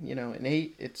mean, you know, an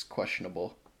 8, it's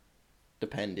questionable,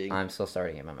 depending. I'm still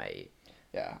starting him at my 8.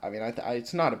 Yeah, I mean,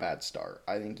 it's not a bad start.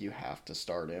 I think you have to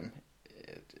start him.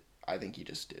 I think you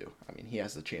just do. I mean, he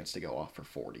has the chance to go off for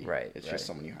 40. Right. It's just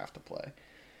someone you have to play.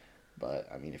 But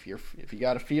I mean, if you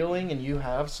got a feeling and you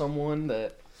have someone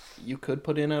that you could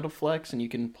put in at a flex and you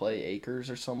can play Akers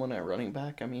or someone at running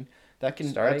back, I mean, that can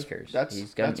start Akers. That's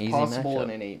possible matchup in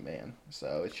an 8-man.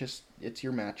 So it's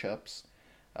your matchups.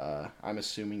 I'm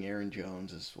assuming Aaron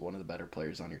Jones is one of the better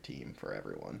players on your team for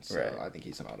everyone. So I think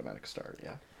he's an automatic start.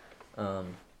 Yeah.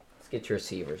 Let's get your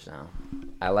receivers now.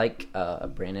 I like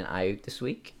Brandon Ayuk this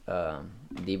week.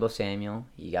 Deebo Samuel,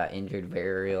 he got injured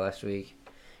very early last week.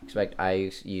 Expect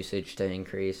Ayuk's usage to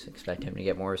increase. Expect him to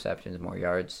get more receptions, more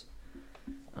yards.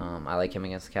 I like him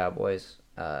against the Cowboys.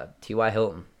 T.Y.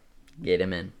 Hilton, get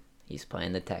him in. He's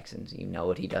playing the Texans. You know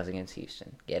what he does against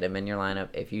Houston. Get him in your lineup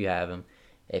if you have him.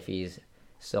 If he's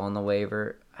still on the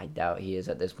waiver, I doubt he is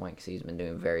at this point because he's been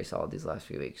doing very solid these last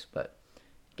few weeks. But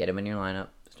get him in your lineup.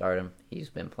 Start him. He's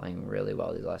been playing really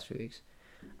well these last few weeks.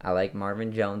 I like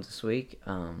Marvin Jones this week.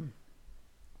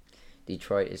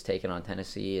 Detroit is taking on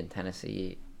Tennessee, and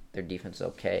Tennessee, their defense is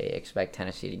okay. Expect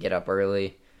Tennessee to get up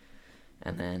early,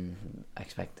 and then I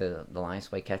expect the Lions to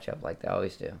play catch up like they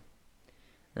always do.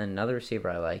 And another receiver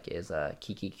I like is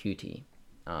Kiki Kuti.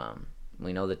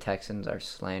 We know the Texans are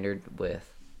slandered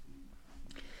with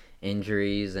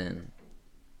injuries, and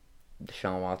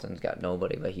Deshaun Watson's got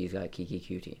nobody, but he's got Kiki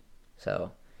Kuti.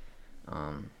 So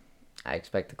I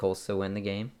expect the Colts to win the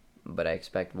game, but I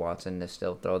expect Watson to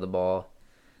still throw the ball.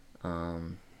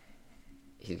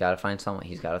 He's got to find someone.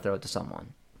 He's got to throw it to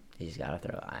someone. He's got to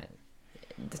throw it.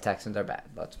 The Texans are bad,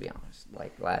 let's be honest.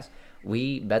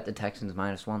 We bet the Texans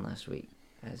 -1 last week,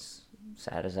 as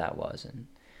sad as that was. And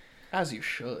as you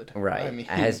should. Right, I mean,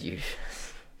 as you should.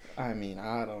 I mean,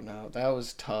 I don't know. That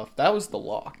was tough. That was the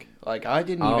lock. Like, I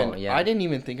didn't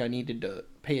even think I needed to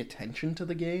pay attention to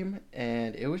the game,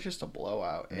 and it was just a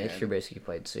blowout. Mitch Trubisky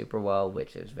played super well,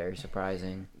 which is very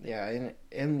surprising. Yeah,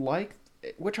 and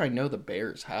which I know the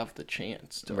Bears have the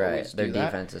chance to always do their that.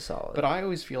 defense is solid. But I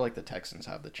always feel like the Texans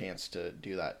have the chance to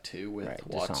do that too with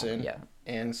Watson. Yeah.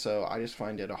 And so I just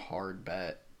find it a hard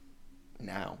bet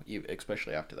now,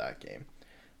 especially after that game.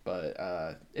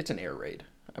 But it's an air raid.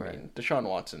 I mean, Deshaun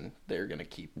Watson, they're gonna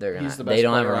keep. He's the best they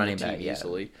don't have a player running on the team back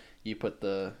easily. Yeah. You put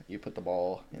the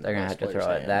ball. In they're the gonna have to throw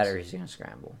it that, or he's gonna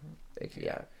scramble.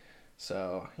 Yeah.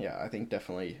 So I think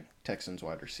definitely Texans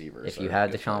wide receivers. If you have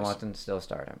Deshaun Watson, still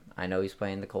start him. I know he's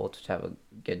playing the Colts, which have a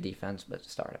good defense, but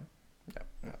start him.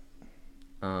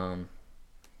 Yeah.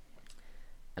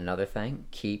 Another thing,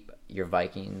 keep your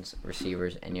Vikings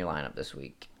receivers in your lineup this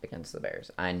week against the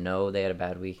Bears. I know they had a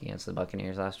bad week against the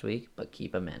Buccaneers last week, but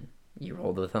keep them in. You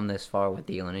rolled with them this far with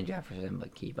Thielen and Jefferson,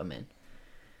 but keep them in.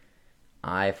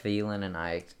 I have Thielen, and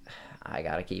I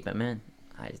gotta keep him in.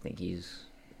 I think he's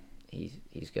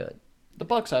good. The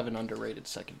Bucs have an underrated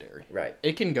secondary. Right.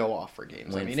 It can go off for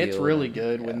games. I mean, it's really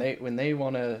good when they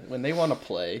want to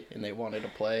play and they wanted to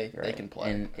play, they can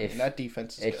play. And that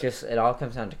defense is good. It all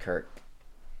comes down to Kirk.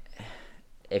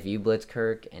 If you blitz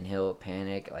Kirk and he'll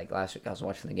panic, like last week I was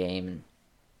watching the game and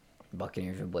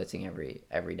Buccaneers were blitzing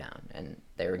every down, and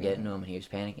they were getting to him, and he was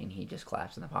panicking. He just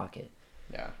collapsed in the pocket.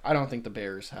 Yeah, I don't think the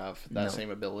Bears have that same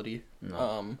ability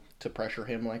to pressure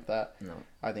him like that. No,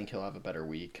 I think he'll have a better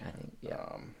week. I think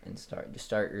and start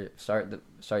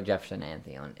Jefferson and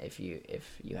Thielen if you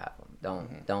have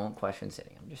them. Don't question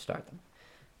sitting them. Just start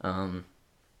them.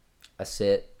 A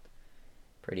sit,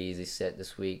 pretty easy sit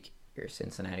this week. Your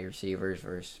Cincinnati receivers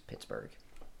versus Pittsburgh.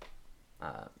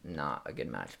 Not a good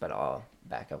match at all.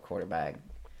 Backup quarterback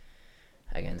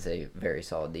against a very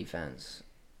solid defense.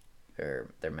 They're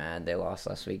mad. They lost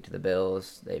last week to the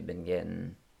Bills. They've been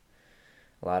getting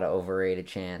a lot of overrated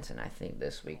chance, and I think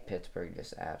this week Pittsburgh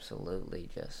just absolutely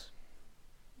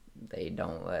they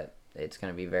don't let. It's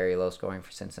going to be very low scoring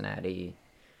for Cincinnati.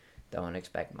 Don't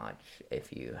expect much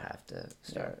if you have to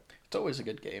start. Yeah. It's always a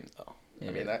good game, though.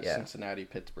 That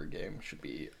Cincinnati-Pittsburgh game should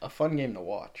be a fun game to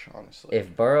watch, honestly.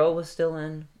 If Burrow was still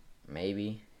in,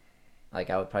 maybe. I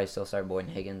would probably still start Boyd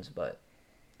and Higgins, but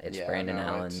it's Brandon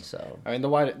Allen, so...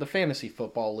 the fantasy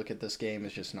football look at this game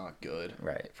is just not good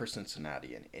for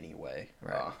Cincinnati in any way.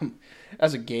 Right.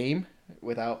 As a game,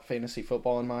 without fantasy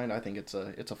football in mind, I think it's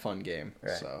a fun game.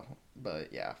 Right. So,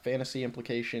 but, yeah, fantasy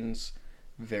implications,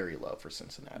 very low for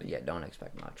Cincinnati. Yeah, don't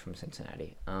expect much from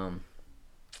Cincinnati.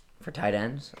 For tight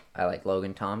ends, I like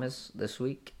Logan Thomas this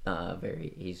week.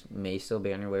 He may still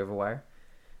be on your waiver wire.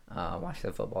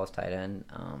 Washington Football's tight end.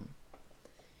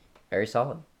 Very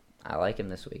solid. I like him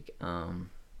this week. I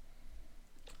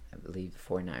believe the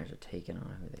 49ers are taking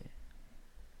on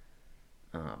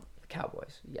the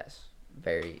Cowboys. Yes.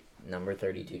 Very number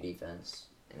 32 defense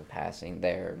in passing.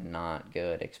 They're not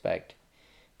good. Expect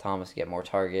Thomas to get more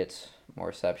targets, more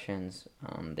receptions.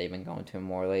 They've been going to him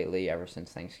more lately ever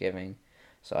since Thanksgiving.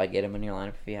 So I'd get him in your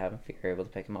lineup if you haven't, if you're able to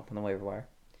pick him up on the waiver wire.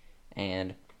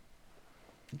 And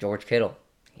George Kittle,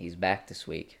 he's back this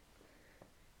week.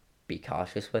 Be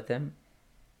cautious with him.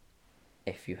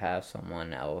 If you have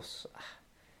someone else,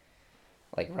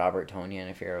 like Robert Tonyan,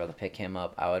 if you're able to pick him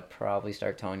up, I would probably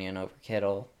start Tonyan over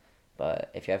Kittle. But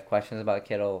if you have questions about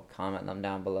Kittle, comment them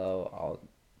down below.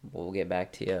 We'll get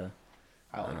back to you.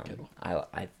 I like Kittle.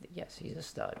 Yes, he's a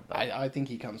stud. But I think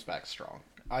he comes back strong.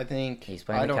 I think he's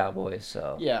playing the Cowboys,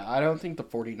 so... Yeah, I don't think the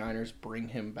 49ers bring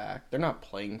him back. They're not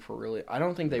playing for really... I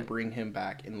don't think they bring him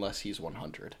back unless he's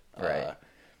 100. Right.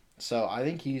 So I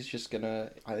think he's just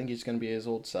gonna... I think he's gonna be his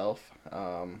old self.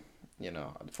 The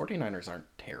 49ers aren't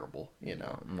terrible,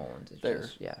 Mullins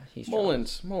is he's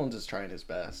Mullins is trying his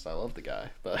best. I love the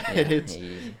guy. But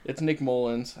it's Nick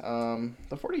Mullins.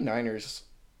 The 49ers...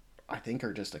 I think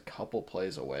are just a couple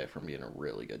plays away from being a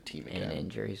really good team again. And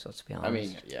injuries, let's be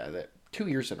honest. That 2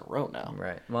 years in a row now.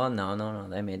 Right. Well, no.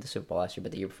 They made the Super Bowl last year,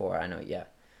 but the year before, I know, yeah.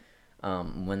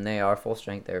 When they are full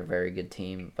strength, they're a very good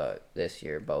team, but this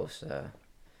year, Bosa,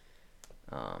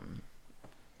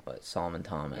 Solomon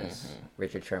Thomas,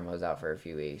 Richard Sherman was out for a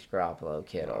few weeks, Garoppolo,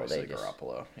 Kittle,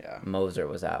 Garoppolo, yeah. Moser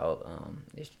was out.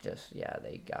 It's just,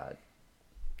 it's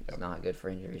not good for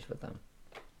injuries with them.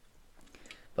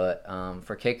 But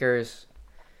for kickers,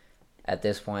 at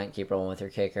this point, keep rolling with your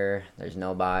kicker. There's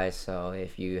no buys, so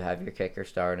if you have your kicker,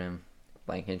 start him.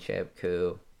 Blankenship,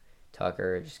 Koo,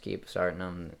 Tucker, just keep starting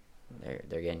them.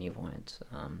 They're getting you points.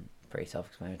 Pretty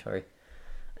self-explanatory.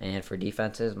 And for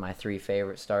defenses, my 3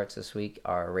 favorite starts this week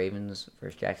are Ravens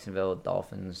versus Jacksonville,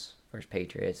 Dolphins versus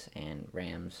Patriots, and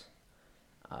Rams.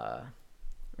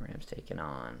 Rams taking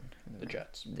on the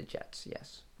Jets. The Jets,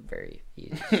 yes. Very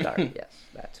easy start, yes.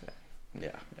 That's it.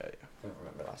 Yeah. I don't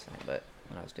remember last night, but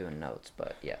when I was doing notes.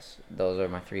 But yes, those are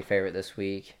my 3 favorite this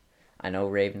week. I know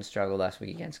Ravens struggled last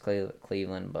week against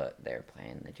Cleveland, but they're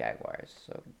playing the Jaguars.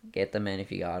 So get them in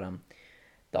if you got them.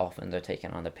 Dolphins are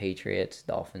taking on the Patriots.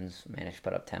 Dolphins managed to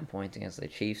put up 10 points against the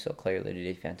Chiefs, so clearly the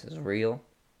defense is real.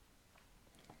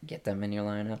 Get them in your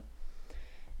lineup.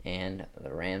 And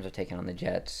the Rams are taking on the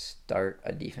Jets. Start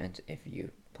a defense if you're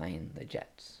playing the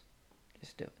Jets.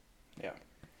 Just do it. Yeah.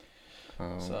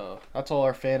 So that's all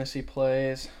our fantasy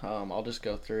plays. I'll just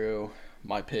go through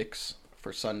my picks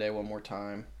for Sunday one more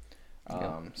time.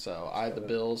 So I had the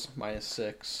Bills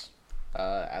 -6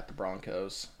 at the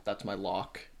Broncos. That's my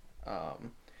lock.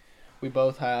 We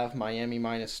both have Miami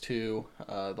 -2.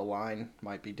 The line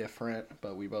might be different,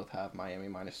 but we both have Miami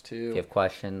 -2. If you have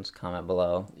questions, comment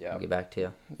below. Yeah. We'll get back to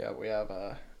you. Yeah, we have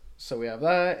we have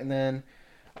that, and then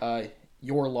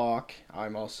your lock,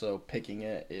 I'm also picking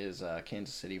it, is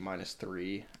Kansas City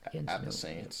 -3 at the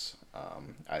Saints.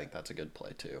 I think that's a good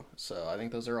play too. So I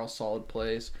think those are all solid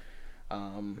plays.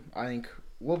 I think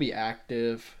we'll be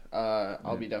active.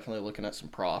 I'll be definitely looking at some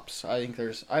props. I think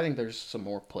there's some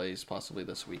more plays possibly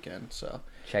this weekend. So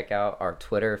check out our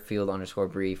Twitter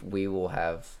field_brief. We'll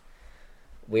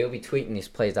be tweeting these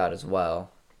plays out as well.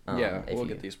 We'll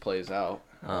get these plays out.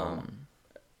 We'll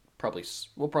probably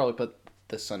put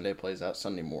the Sunday plays out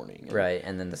Sunday morning. Right,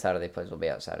 and then the Saturday plays will be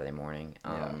out Saturday morning.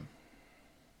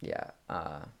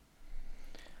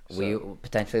 we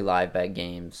potentially live bet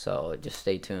games, so just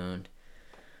stay tuned.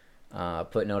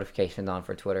 Put notifications on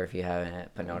for Twitter if you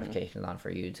haven't. Put notifications on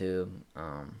for YouTube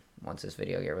once this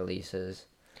video releases.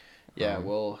 Yeah,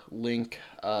 we'll link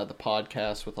the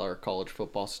podcast with our college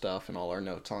football stuff and all our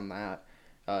notes on that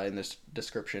in this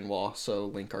description. We'll also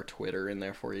link our Twitter in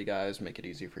there for you guys, make it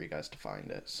easy for you guys to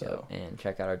find it. So and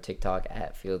check out our TikTok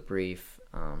at Field Brief.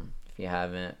 If you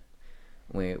haven't,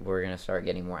 we're going to start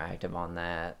getting more active on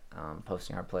that,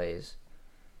 posting our plays.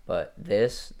 But the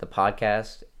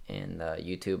podcast and the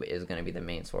YouTube is going to be the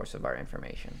main source of our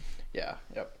information. Yeah,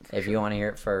 yep. If you want to hear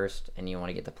it first and you want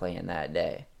to get the play in that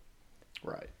day.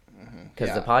 Right.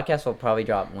 Because the podcast will probably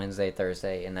drop Wednesday,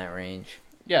 Thursday, in that range.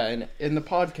 Yeah, and in the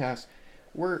podcast,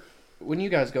 when you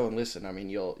guys go and listen, I mean,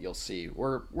 you'll see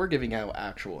we're giving out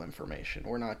actual information.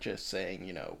 We're not just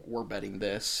saying, we're betting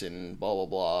this and blah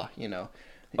blah blah.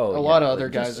 A lot of other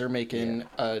guys are making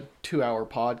a 2-hour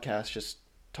podcast just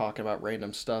talking about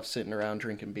random stuff, sitting around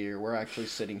drinking beer. We're actually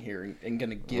sitting here and going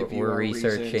to give you our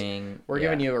researching. Reasons. We're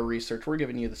giving you a research. We're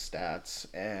giving you the stats,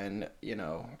 and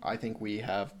I think we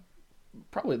have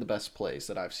probably the best plays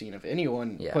that I've seen of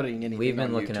anyone putting anything. We've been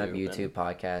on looking YouTube up YouTube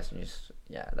podcasts and just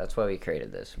that's why we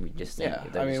created this. We just think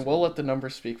we'll let the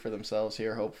numbers speak for themselves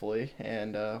here, hopefully,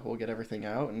 and we'll get everything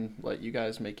out and let you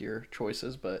guys make your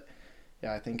choices. But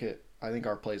I think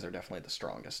our plays are definitely the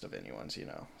strongest of anyone's.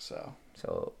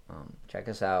 So check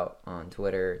us out on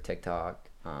Twitter, TikTok.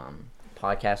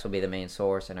 Podcast will be the main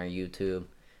source, and our YouTube.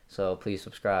 So please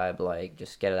subscribe,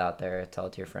 just get it out there, tell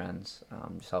it to your friends.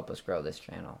 Just help us grow this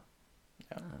channel.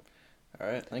 All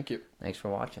right. Thank you. Thanks for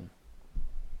watching.